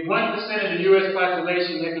in the 1% of the U.S.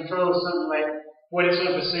 population that controls something like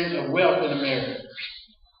 47% of wealth in America.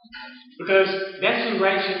 Because that's who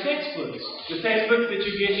writes your textbooks. The textbooks that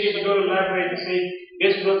you get here, you go to the library to see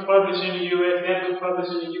this book published in the U.S., that book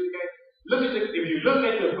published in the U.K. If you look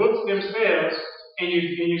at the books themselves and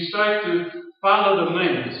you start to follow the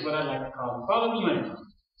money, that's what I like to call them, follow the money.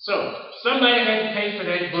 So, somebody had to pay for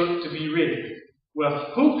that book to be written.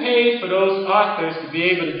 Well, who paid for those authors to be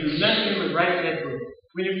able to do nothing but write that book?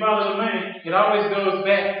 When you follow the money, it always goes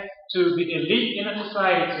back to the elite in a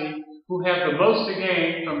society who have the most to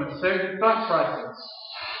gain from a certain thought process.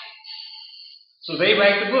 So they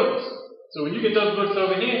write the books. So when you get those books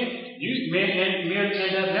over here, you merely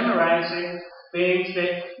end up memorizing things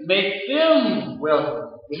that make them wealthy,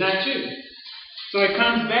 but not you. So it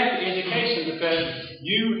comes back to education because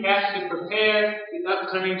you have to prepare the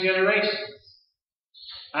upcoming generations.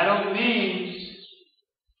 I don't mean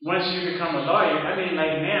once you become a lawyer, I mean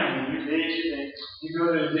like now, when you read and you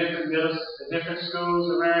go to the different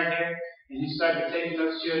schools around here, and you start to take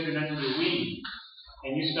those children under the wing,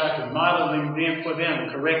 and you start to modeling them for them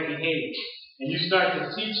correct behavior, and you start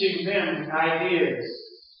to teaching them ideas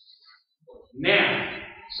now,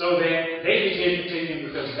 so that they begin to think,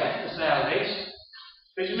 because that's the salvation.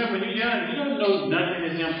 Because remember, when you're young, you don't know nothing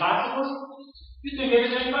is impossible. You think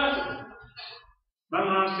everything's possible. My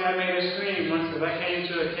mom said I made her scream once because I came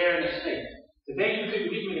to her carrying a snake. Today you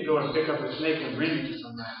couldn't get me to go and pick up a snake and bring it to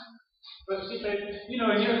somebody. But she said,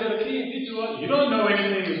 when you're a little kid, you don't know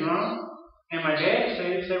anything is wrong. And my dad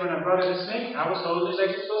said when I brought her the snake, I was holding it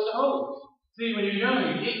like you're supposed to hold it. See, when you're young,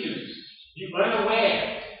 you're ignorant. You're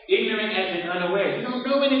unaware. Ignorant as in unaware. You don't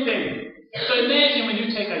know anything. So imagine when you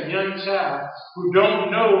take a young child who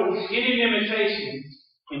don't know any limitations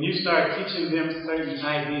and you start teaching them certain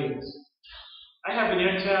ideas. I have a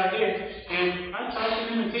young child here, and I talk to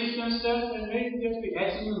them and teach them stuff, and they just be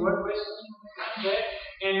asking me more questions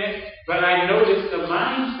and that. But I notice the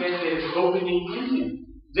mindset that is opening in them.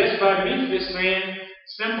 Just by me just saying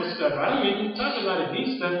simple stuff. I don't even talk a lot of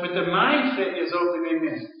deep stuff, but the mindset is opening in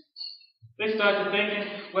them. They start to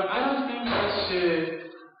thinking, well, I don't think I should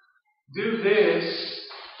do this,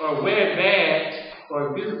 or wear that,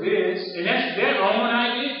 or do this. And that's their own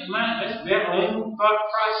idea. That's their own thought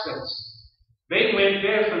process. They went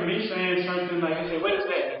there from me saying something like, I said, what is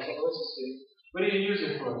that? I said, what's this? What do you use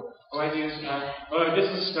it for? Oh, I use, this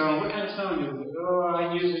is stone. What kind of stone is it? Oh,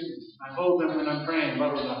 I use it. I hold them when I'm praying,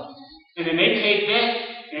 blah, blah, blah. And then they take that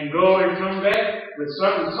and go and come back with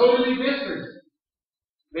something totally different.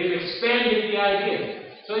 They've expanded the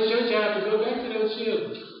idea. So it's your job to go back to those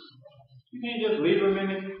children. You can't just leave them in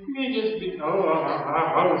it. You can't just be, I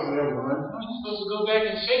was there one. No, you're supposed to go back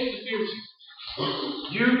and shape the future.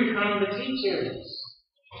 You become the teacher.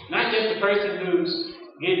 Not just the person who's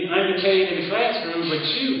getting underpaid in the classroom, but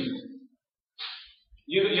you.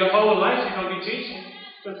 Your whole life you're going to be teaching.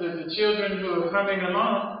 Because the children who are coming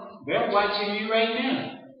along, they're watching you right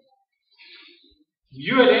now.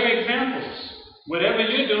 You are their examples. Whatever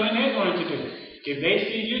you're doing, they're going to do. If they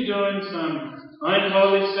see you doing some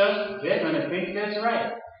unholy stuff, they're going to think that's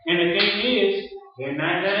right. And the thing is, they're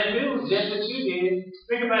not going to do just what you did.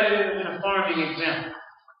 Think about it in a farming example.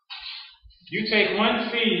 You take one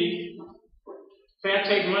seed, say I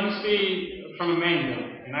take one seed from a mango,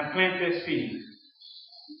 and I plant that seed.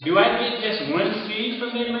 Do I get just one seed from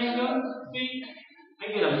that mango seed?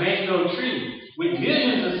 I get a mango tree with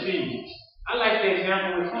millions of seeds. I like the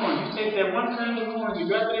example with corn. You take that one kernel of corn, you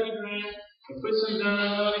drop it in the ground, you put some dung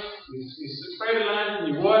on it, you fertilize it,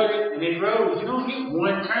 you water it, and it grows. You don't get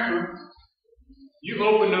one kernel. You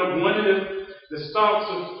open up one of the stalks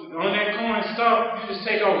on that corn stalk, you just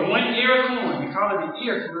take off one ear of corn. They call it an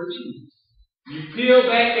ear for a reason. You peel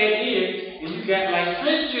back that ear, and you got like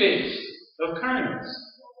hundreds of kernels.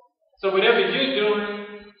 So whatever you're doing,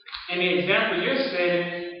 and the example you're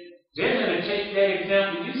setting, they're going to take that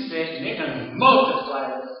example you set, and they're going to multiply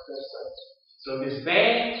that stuff. So if it's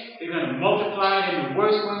bad, they're going to multiply it in the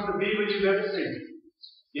worst one of the evil you've ever seen.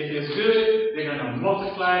 If it's good, they're going to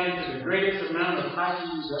multiply it into the greatest amount of piety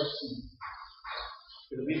you've ever seen.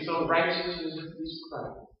 It'll be so righteous, it'll just be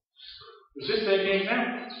surprising. It's just that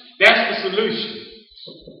example. That's the solution.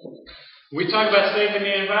 When we talk about saving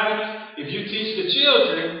the environment, if you teach the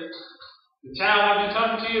children, the child I've been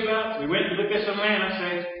talking to you about, we went and looked at some land. I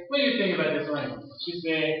said, what do you think about this land? She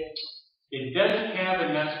said, it doesn't have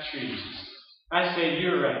enough trees. I said,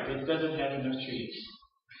 you're right, it doesn't have enough trees.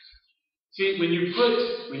 See, when you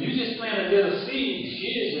just plant a little seed, the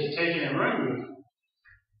kids just take it and run with it.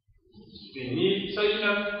 So,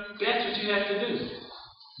 that's what you have to do.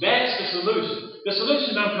 That's the solution. The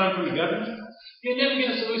solution don't come from the government. You'll never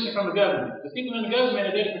get a solution from the government. The people in the government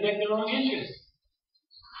are there to protect their own interests.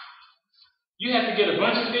 You have to get a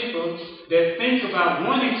bunch of people that think about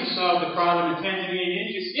wanting to solve the problem of Tanzanian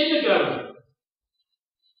interests in the government.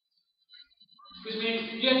 Which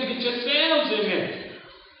means you have to get yourselves in there.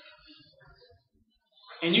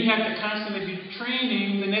 And you have to constantly be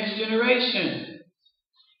training the next generation.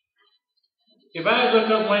 If I look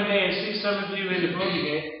up one day and see some of you in the boogie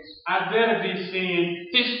day, I better be seeing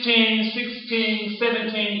 15, 16,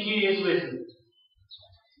 17 kids with you.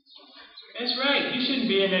 That's right. You shouldn't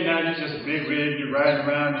be in there now. You're just a big rig. You're riding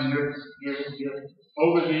around in your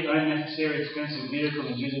overly unnecessary expensive vehicle,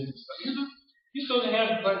 and you're just, you're supposed to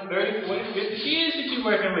have about 30, 40, 50 kids that you're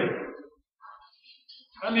working with.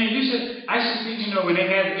 I mean, I should see, when they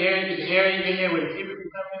have the area in there where the people can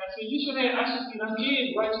come in, I should see them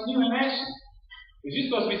kids watching you in action. Because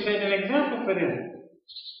you're supposed to be setting an example for them.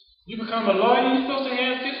 You become a lawyer, you're supposed to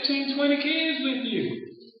have 15, 20 kids with you.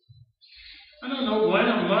 I don't know, one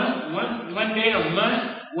day a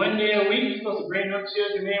month, one day a week, you're supposed to bring them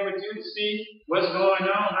children in with you to see what's going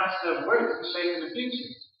on, how stuff works, for shaping the future.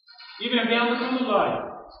 Even if they don't become a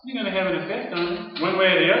lawyer, you're going to have an effect on them, one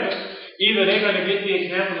way or the other. Either they're going to get the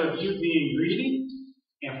example of you being greedy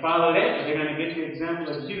and follow that, or they're going to get the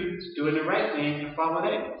example of you doing the right thing and follow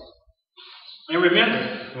that. And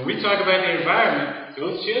remember, when we talk about the environment,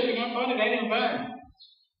 those children are part of that environment.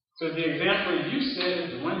 So the example you set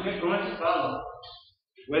is the one they're going to follow,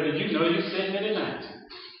 whether you know you're setting it or not.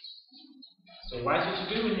 So watch what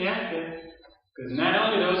you do when you're out there. Because not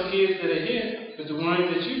only those kids that are here, but the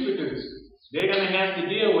ones that you produce. They're going to have to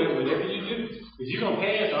deal with whatever you do. Because you're going to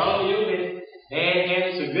pass all your bad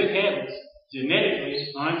habits or good habits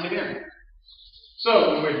genetically onto them.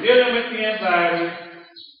 So, when we're dealing with the environment,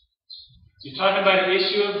 you're talking about the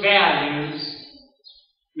issue of values.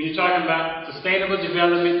 When you're talking about sustainable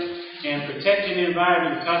development and protecting the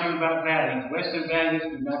environment, you're talking about values. Western values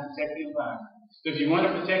do not protect the environment. So if you want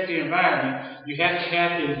to protect the environment, you have to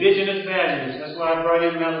have indigenous values. That's why I brought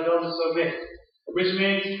in Malidoma Somé, which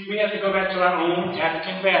means we have to go back to our own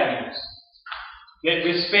African values that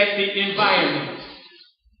respect the environment.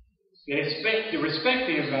 Respect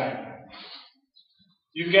the environment.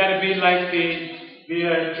 You've got to be like the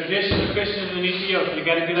traditional Christians in Ethiopia. You've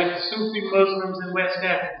got to be like the Sufi Muslims in West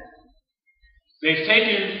Africa. They've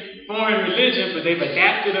taken foreign religion, but they've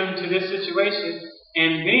adapted them to this situation,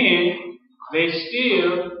 and then they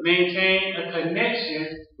still maintain a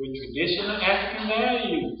connection with traditional African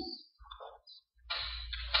values.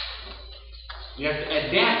 You have to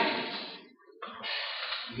adapt it.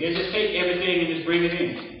 You can't just take everything and just bring it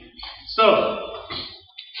in. So,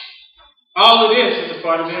 all of this is a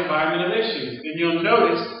part of the environmental issues. And you'll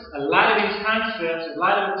notice a lot of these concepts, a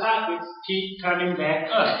lot of the topics keep coming back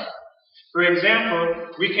up. For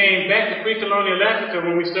example, we came back to pre-colonial Africa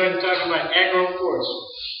when we started talking about agroforestry.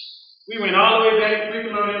 We went all the way back to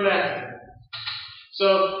pre-colonial Africa.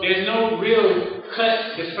 So there's no real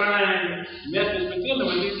cut, defined method for dealing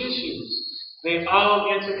with these issues. They're all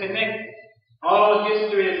interconnected. All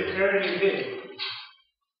history is occurring in this.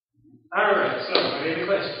 Alright, so are there any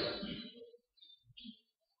questions?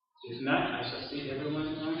 If not, I shall see everyone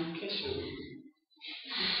on Keshu.